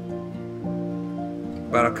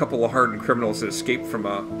 About a couple of hardened criminals that escaped from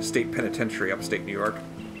a state penitentiary upstate New York.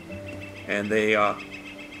 And they, Hello,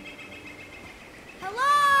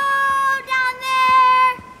 down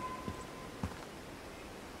there!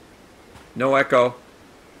 no echo.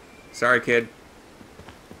 Sorry, kid.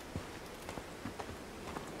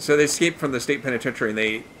 So they escaped from the state penitentiary, and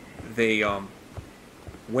they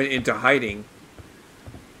went into hiding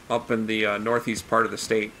up in the northeast part of the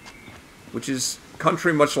state, which is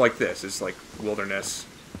country much like this. It's like wilderness.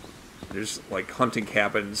 There's like hunting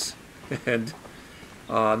cabins and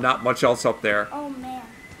not much else up there. Oh man,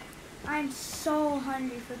 I'm so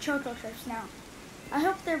hungry for Choco Chips now. I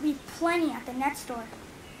hope there'll be plenty at the net store.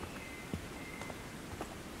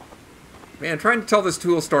 Man, trying to tell this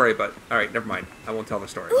Tool story, but alright, never mind. I won't tell the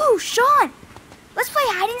story. Ooh, Sean! Let's play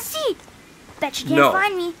hide and seek. Bet you can't No.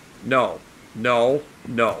 find me. No. No.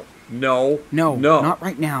 No. No. No, No. not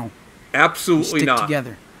right now. Absolutely Stick not.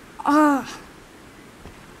 together.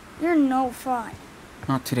 You're no fun.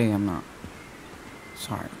 Not today, I'm not.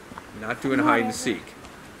 Sorry. Not doing hide and seek.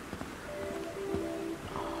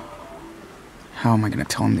 How am I gonna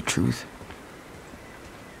tell him the truth?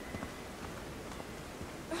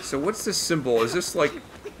 So what's this symbol? Is this like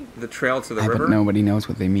the trail to the I bet river? nobody knows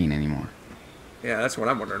what they mean anymore. Yeah, that's what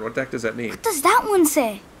I'm wondering. What the heck does that mean? What does that one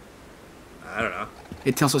say? I don't know.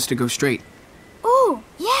 It tells us to go straight. Ooh,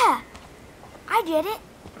 yeah. I get it.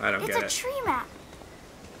 I don't It's get a it. tree map.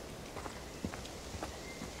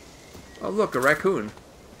 Oh, look, a raccoon.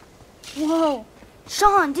 Whoa.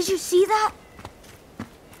 Sean, did you see that?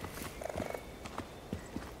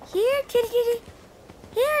 Here, kitty kitty.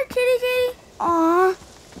 Here, kitty kitty. Aw.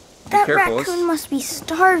 That careful, it's- raccoon must be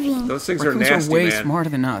starving. Those things are Raccoons nasty, are way man. smarter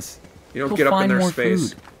than us. You don't He'll get up in find their more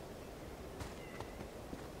space. food.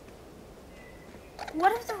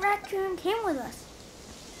 What if the raccoon came with us?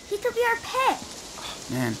 He could be our pet.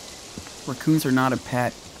 Man, raccoons are not a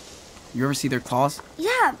pet. You ever see their claws?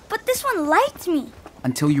 Yeah, but this one liked me.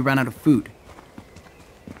 Until you run out of food.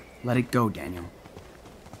 Let it go, Daniel.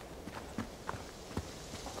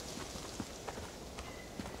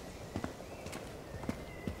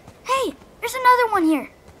 Hey, there's another one here.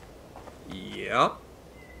 Yep.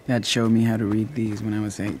 Dad showed me how to read these when I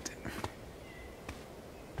was 8.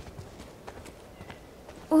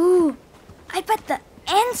 Ooh, I bet the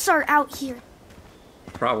ants are out here.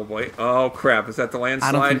 Probably. Oh, crap. Is that the I don't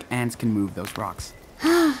landslide? think ants can move those rocks.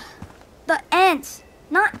 The ants,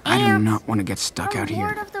 not ants. I do not want to get stuck From out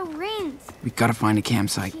Lord here. of the Rings. We gotta find a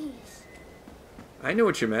campsite. Jeez. I knew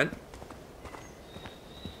what you meant.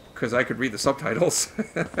 Because I could read the subtitles.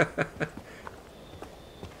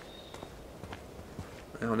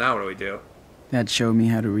 Well, now what do we do? Dad showed me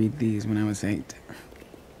how to read these when I was 8.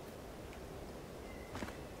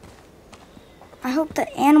 I hope the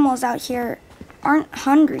animals out here aren't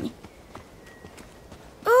hungry.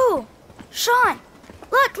 Ooh, Sean,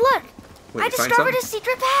 look. Wait, I you find discovered a something?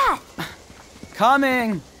 secret path.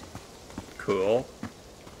 Coming! Cool.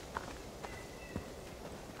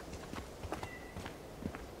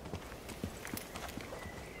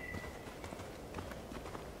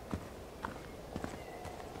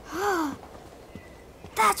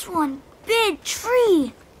 That's one big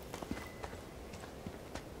tree.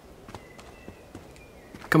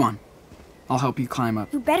 Come on. I'll help you climb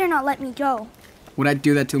up. You better not let me go. Would I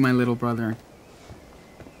do that to my little brother?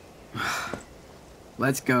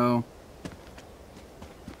 Let's go.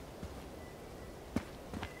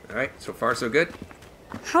 Alright, so far so good.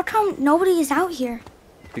 How come nobody is out here?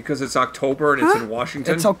 Because it's October and it's in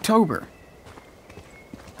Washington. It's October.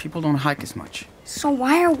 People don't hike as much. So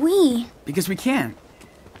why are we? Because we can.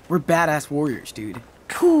 We're badass warriors, dude.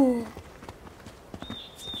 Cool.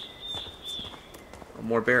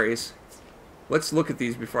 More berries. Let's look at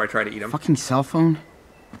these before I try to eat them. Fucking cell phone?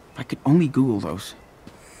 If I could only Google those.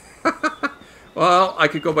 Well, I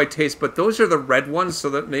could go by taste, but those are the red ones, so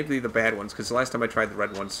that maybe the bad ones, because the last time I tried the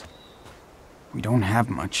red ones. We don't have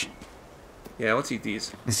much. Yeah, let's eat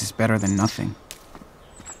these. This is better than nothing.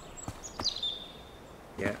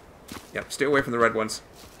 Yeah. Yep, stay away from the red ones.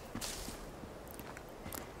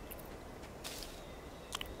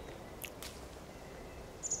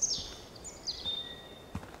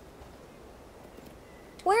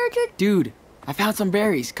 Where did... Dude, I found some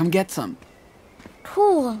berries. Come get some.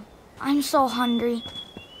 Cool. I'm so hungry.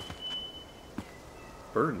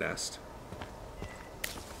 Bird nest.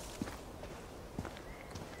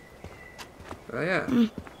 Oh, yeah.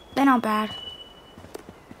 They're not bad.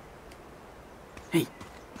 Hey,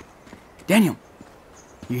 Daniel.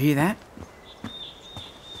 You hear that?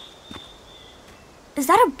 Is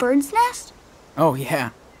that a bird's nest? Oh, yeah.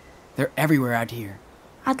 They're everywhere out here.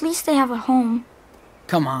 At least they have a home.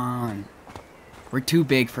 Come on. We're too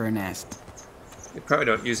big for a nest. You probably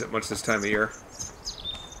don't use it much this time of year.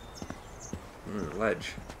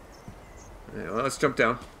 Ledge. Yeah, well, let's jump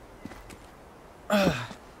down.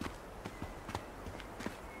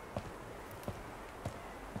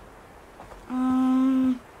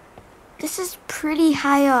 This is pretty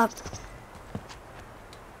high up.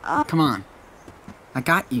 Come on. I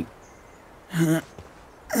got you.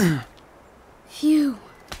 Phew.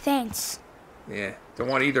 Thanks. Yeah, don't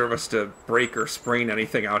want either of us to break or sprain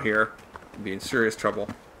anything out here. We'd be in serious trouble.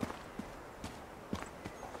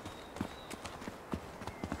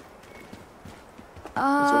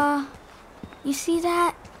 You see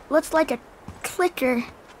that? Looks like a clicker.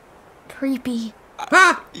 Creepy.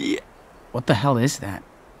 Ah! What the hell is that?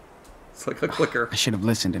 It's like a clicker. I should have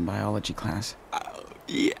listened in biology class.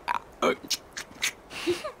 Oh,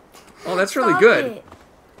 that's really Stop good. it.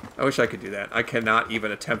 I wish I could do that. I cannot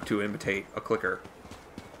even attempt to imitate a clicker.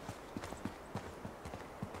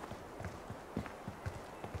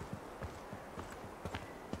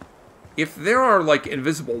 If there are, like,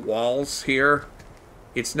 invisible walls here,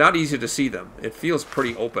 it's not easy to see them. It feels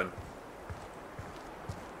pretty open.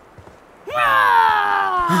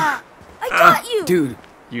 I got you! Dude,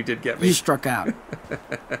 You did get me. you struck out.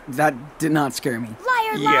 That did not scare me.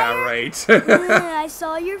 Liar, liar! Yeah, right. I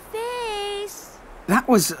saw your face. That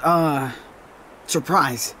was,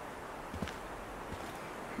 surprise.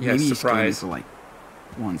 Yes, Maybe you scared me surprise. for like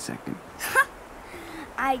 1 second.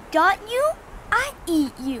 I got you, I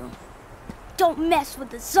eat you. Don't mess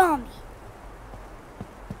with the zombie.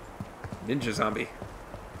 Ninja zombie.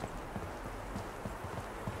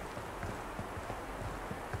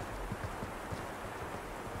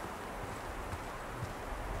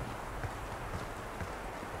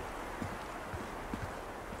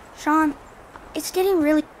 Sean, it's getting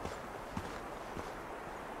really...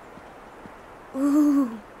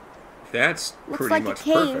 Ooh, That's looks pretty like a much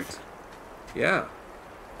cave. perfect. Yeah.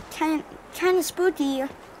 kind of spooky.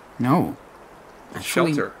 No.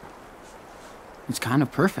 Actually, Shelter. it's kind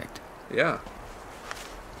of perfect. Yeah.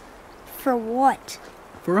 For what?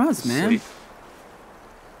 For us, man. Sleep.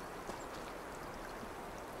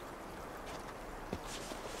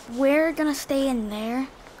 We're gonna stay in there?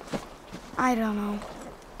 I don't know.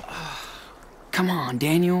 Come on,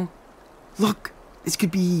 Daniel. Look, this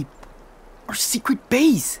could be our secret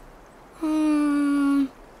base. I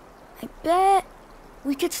bet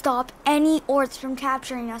we could stop any orcs from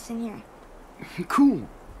capturing us in here. Cool.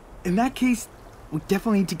 In that case, we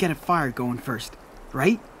definitely need to get a fire going first,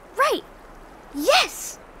 right? Right!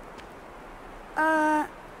 Yes!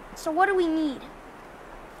 So what do we need?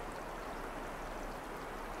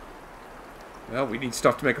 Well, we need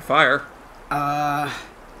stuff to make a fire.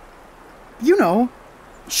 You know,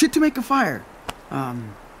 shit to make a fire.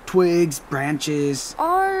 Twigs, branches.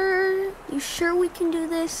 Are you sure we can do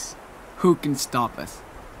this? Who can stop us?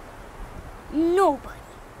 Nobody.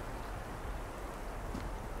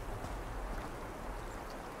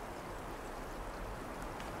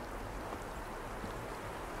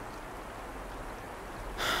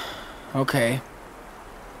 Okay.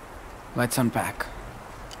 Let's unpack.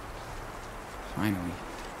 Finally.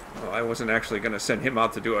 Well, I wasn't actually going to send him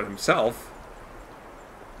out to do it himself.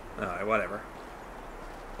 Alright, whatever.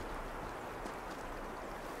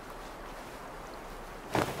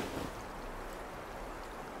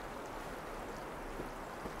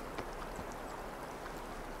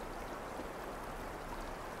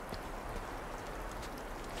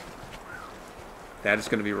 That is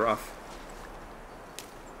going to be rough.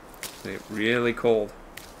 It's really cold.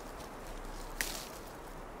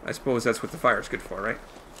 I suppose that's what the fire's good for, right?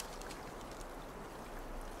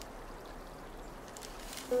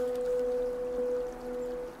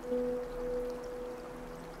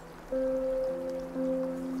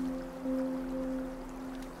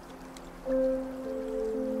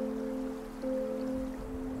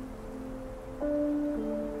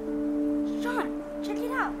 Sean, check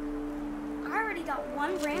it out. I already got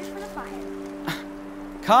one branch for the fire.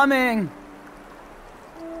 Coming!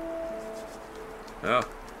 Oh,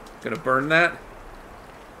 gonna burn that?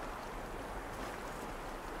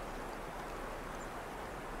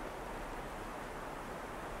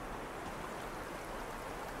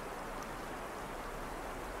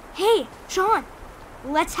 Hey, Sean,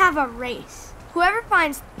 let's have a race. Whoever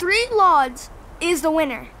finds 3 logs is the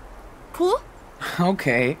winner. Cool?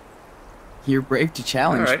 Okay. You're brave to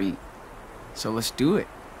challenge All right. me. So let's do it.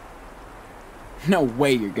 No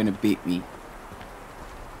way you're gonna beat me.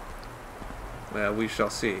 Well, we shall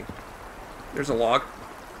see. There's a log.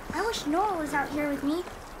 I wish Noah was out here with me.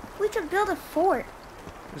 We could build a fort.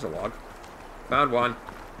 There's a log. Found one.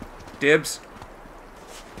 Dibs.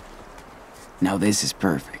 Now this is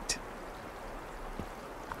perfect.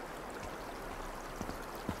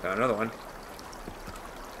 Found another one.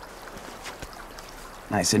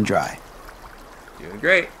 Nice and dry. Doing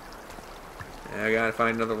great. Now I gotta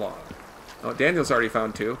find another log. Oh, Daniel's already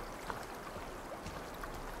found 2.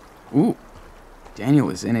 Ooh. Daniel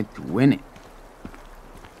is in it to win it.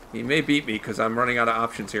 He may beat me because I'm running out of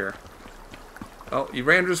options here. Oh, you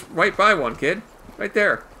ran just right by one, kid. Right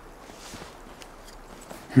there.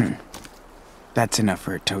 That's enough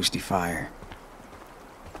for a toasty fire.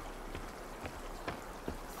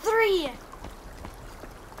 3.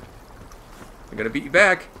 I'm gonna beat you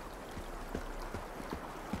back.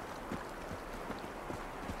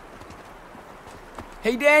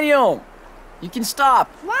 Hey, Daniel! You can stop.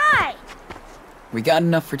 Why? We got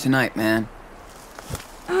enough for tonight, man.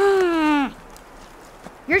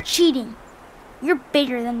 You're cheating. You're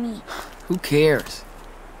bigger than me. Who cares?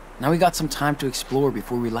 Now we got some time to explore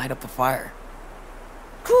before we light up the fire.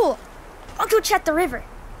 Cool. I'll go check the river.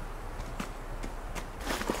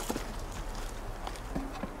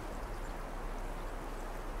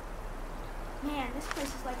 Man, this place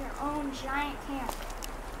is like our own giant camp.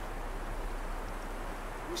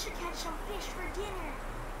 We should catch some fish for dinner.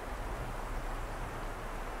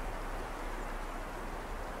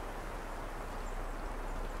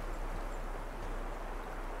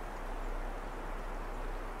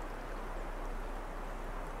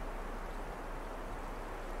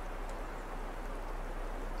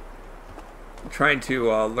 I'm trying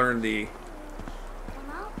to learn the... Come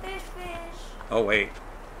out, fish. Oh, wait.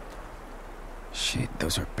 Shit,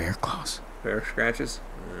 those are bear claws. Bear scratches?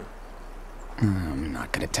 I'm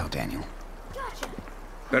not gonna tell Daniel. Gotcha.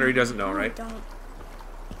 Better he doesn't know, No, I right? don't.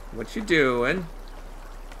 What you doing?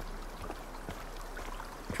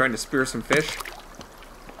 trying to spear some fish.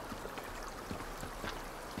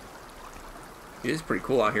 It is pretty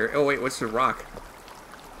cool out here. Oh wait, what's the rock?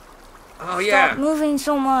 Oh yeah. Stop moving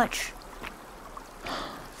so much.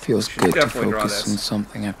 Feels Should good to definitely draw focus this. on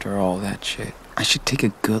something after all that shit. I should take a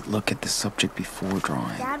good look at the subject before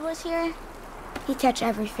drawing. Dad was here. He'd catch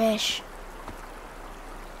every fish.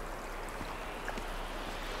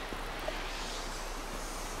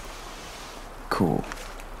 Cool.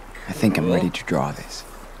 I think I'm ready to draw this.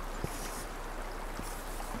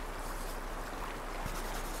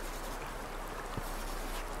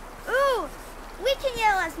 Ooh, we can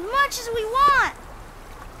yell as much as we want.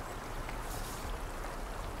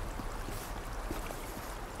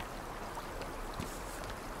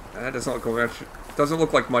 That doesn't look much. Doesn't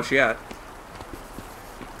look like much yet.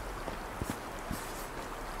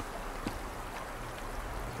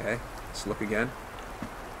 Okay, let's look again.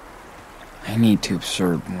 I need to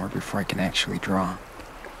observe more before I can actually draw.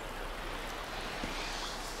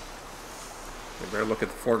 We better look at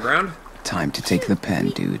the foreground. Time to take the pen,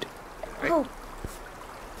 dude. Right. Oh,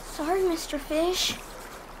 sorry, Mr. Fish.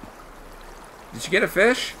 Did you get a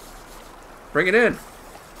fish? Bring it in.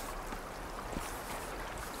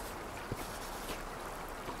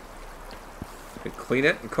 Okay, clean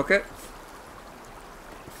it and cook it.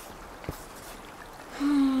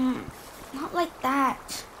 Not like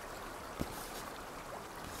that.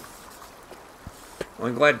 Well,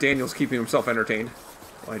 I'm glad Daniel's keeping himself entertained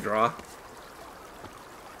while I draw.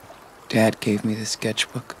 Dad gave me this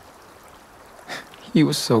sketchbook. He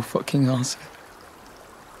was so fucking awesome.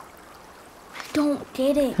 I don't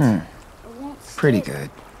get it. Hmm. It won't Pretty stick. good.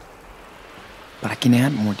 But I can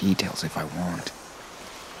add more details if I want.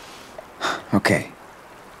 Okay.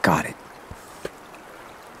 Got it.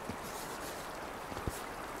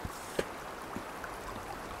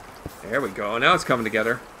 There we go. Now it's coming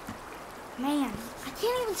together. Man, I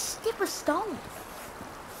can't even skip a stone.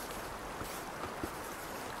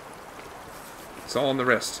 It's all on the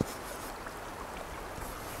wrist.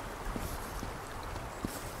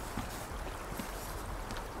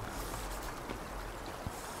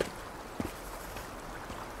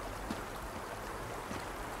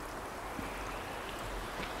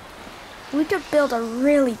 We could build a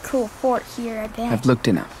really cool fort here, I bet. I've looked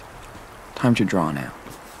enough. Time to draw now.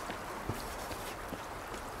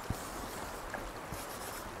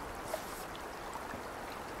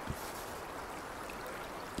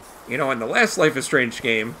 You know, in the last Life is Strange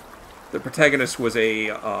game, the protagonist was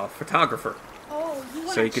a photographer. Oh, you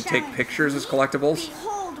So you could take pictures as collectibles.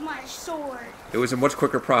 Behold my sword. It was a much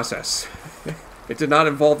quicker process. It did not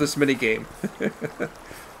involve this minigame.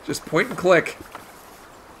 Just point and click.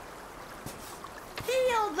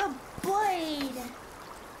 Feel the blade.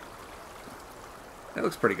 That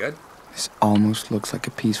looks pretty good. This almost looks like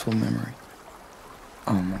a peaceful memory.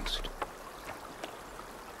 Almost.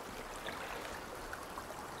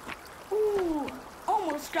 Ooh,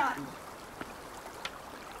 almost got him.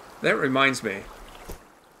 That reminds me.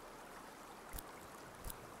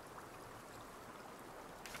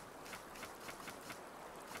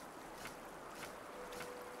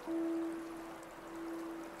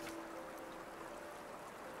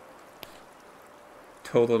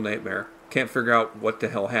 Total nightmare. Can't figure out what the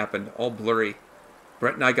hell happened. All blurry.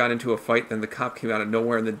 Brett and I got into a fight, then the cop came out of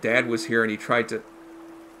nowhere, and the dad was here, and he tried to...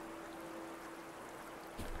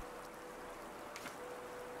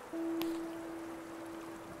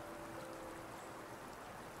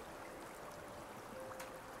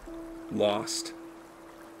 Lost.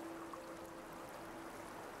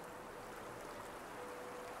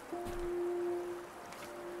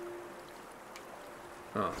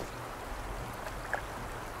 Oh.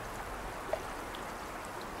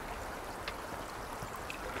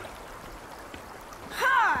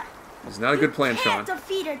 Ha! It's not a good plan, Sean. Can't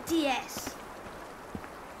defeat a DS.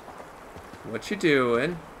 What you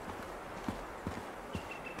doing?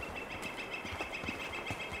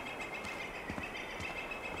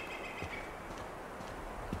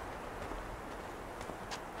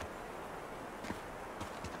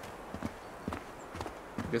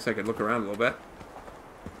 I guess I could look around a little bit.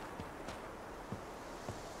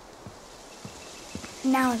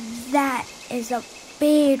 Now that is a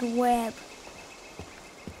big web.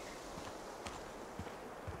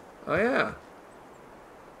 Oh yeah.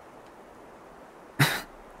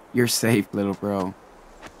 You're safe, little bro.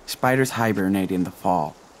 Spiders hibernate in the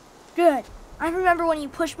fall. Good. I remember when you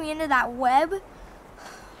pushed me into that web.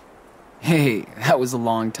 Hey, that was a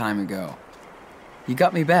long time ago. You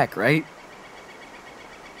got me back, right?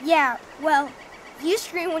 Yeah, well, you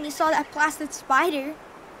screamed when you saw that plastic spider.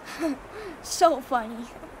 So funny.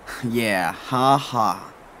 Yeah, ha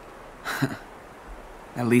ha.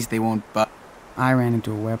 At least they won't I ran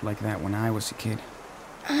into a web like that when I was a kid.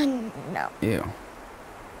 No. Ew.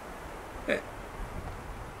 Hey.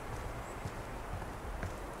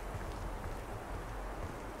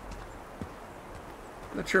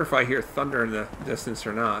 Not sure if I hear thunder in the distance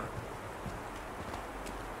or not.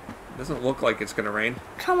 Doesn't look like it's gonna rain.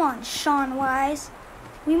 Come on, Sean Wise.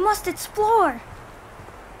 We must explore.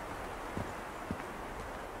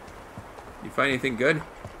 You find anything good?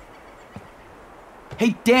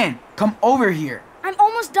 Hey, Dan, come over here. I'm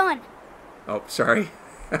almost done. Oh, sorry.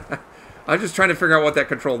 I was just trying to figure out what that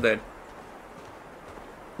control did.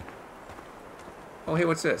 Oh, hey,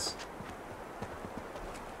 what's this?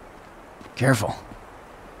 Careful.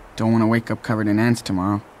 Don't want to wake up covered in ants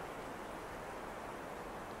tomorrow.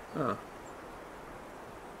 Huh.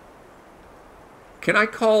 Can I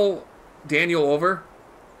call Daniel over?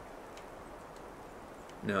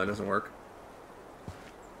 No, it doesn't work.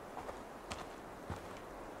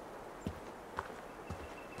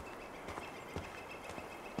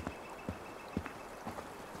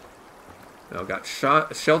 No, got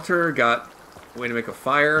shelter, got a way to make a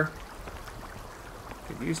fire.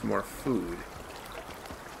 Could use more food.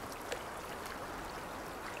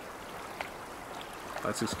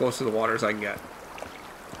 That's as close to the water as I can get.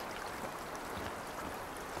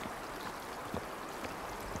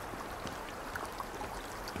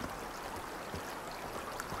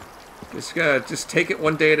 Just take it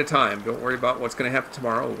one day at a time. Don't worry about what's going to happen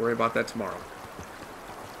tomorrow. We'll worry about that tomorrow.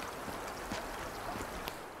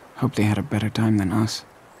 Hope they had a better time than us.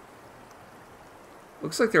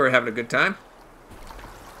 Looks like they were having a good time.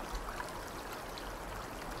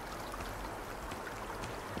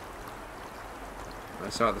 I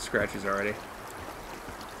saw the scratches already.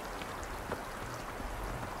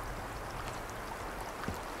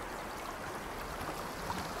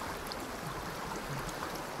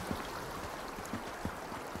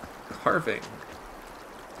 Carving.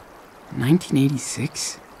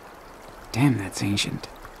 1986? Damn, that's ancient.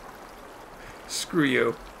 Screw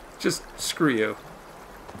you. Just screw you.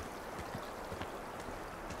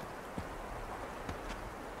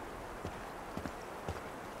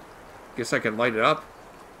 Guess I can light it up,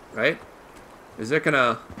 right? Is it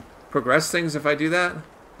gonna progress things if I do that?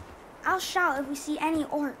 I'll shout if we see any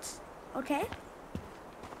orcs, okay?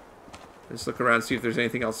 Let's look around and see if there's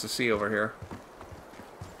anything else to see over here.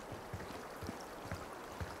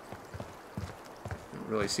 Don't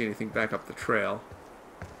really see anything back up the trail.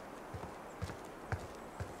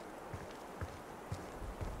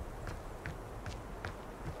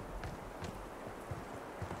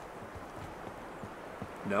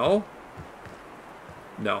 No?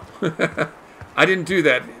 No. I didn't do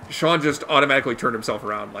that. Sean just automatically turned himself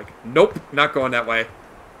around. Like, nope, not going that way.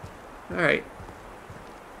 Alright.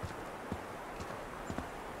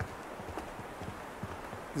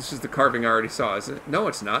 This is the carving I already saw, is it? No,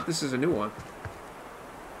 it's not. This is a new one.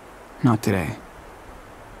 Not today.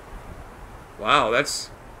 Wow, that's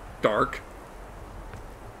dark.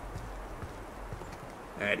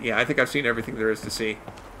 And yeah, I think I've seen everything there is to see.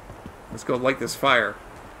 Let's go light this fire.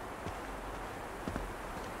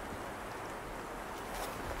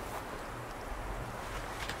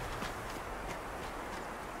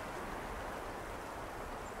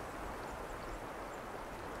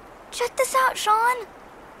 Check this out, Sean.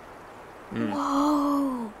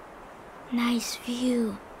 Whoa. Nice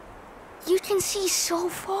view. You can see so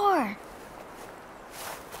far.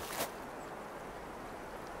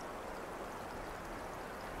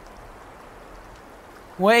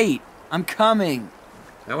 Wait, I'm coming.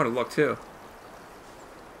 I want to look too.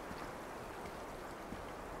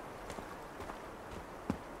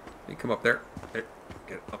 You come up there. There.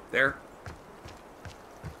 Get up there.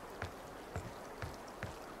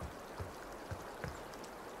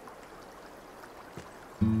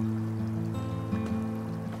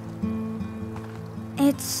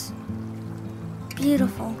 It's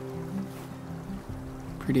beautiful.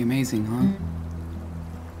 Pretty amazing, huh?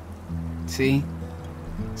 See?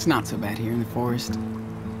 It's not so bad here in the forest.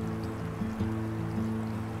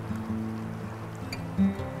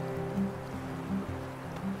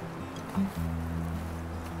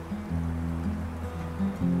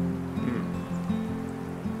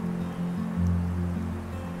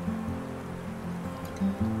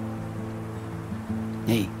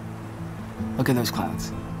 Hey, look at those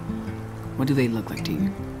clouds. What do they look like to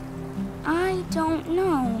you? I don't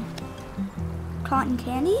know. Cotton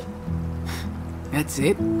candy? That's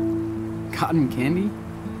it? Cotton candy?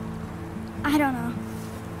 I don't know.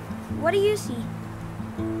 What do you see?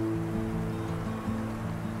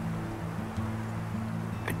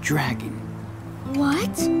 A dragon.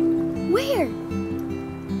 What? Where?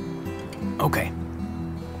 Okay,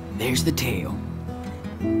 There's the tail.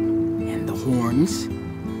 And the horns.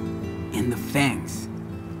 And the fangs.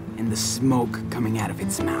 And the smoke coming out of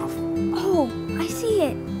its mouth. Oh, I see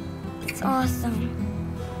it. It's awesome.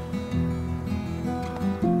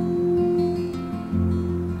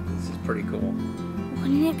 This is pretty cool.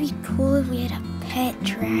 Wouldn't it be cool if we had a pet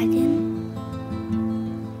dragon?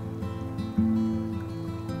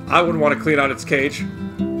 I wouldn't want to clean out its cage.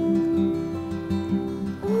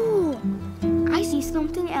 Ooh, I see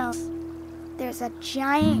something else. There's a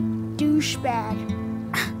giant douchebag.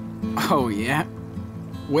 Oh, yeah?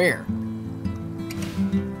 Where?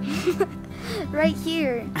 Right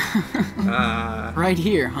here. Right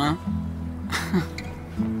here, huh?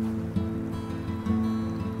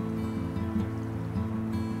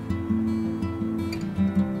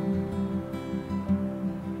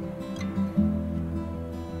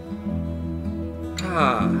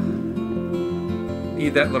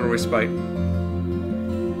 Need that little respite.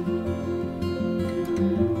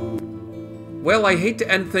 Well, I hate to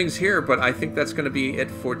end things here, but I think that's going to be it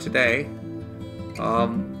for today.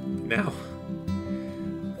 Now,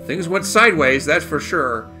 things went sideways, that's for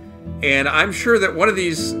sure. And I'm sure that one of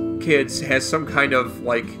these kids has some kind of,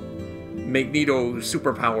 like, Magneto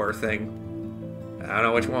superpower thing. I don't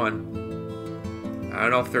know which one. I don't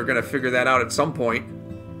know if they're going to figure that out at some point.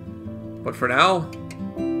 But for now,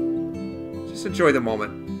 just enjoy the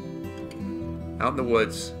moment. Out in the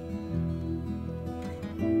woods.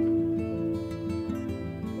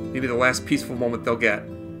 Maybe the last peaceful moment they'll get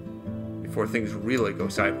before things really go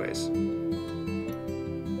sideways.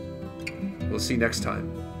 We'll see next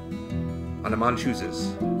time on Amon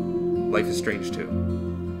Chooses Life is Strange 2.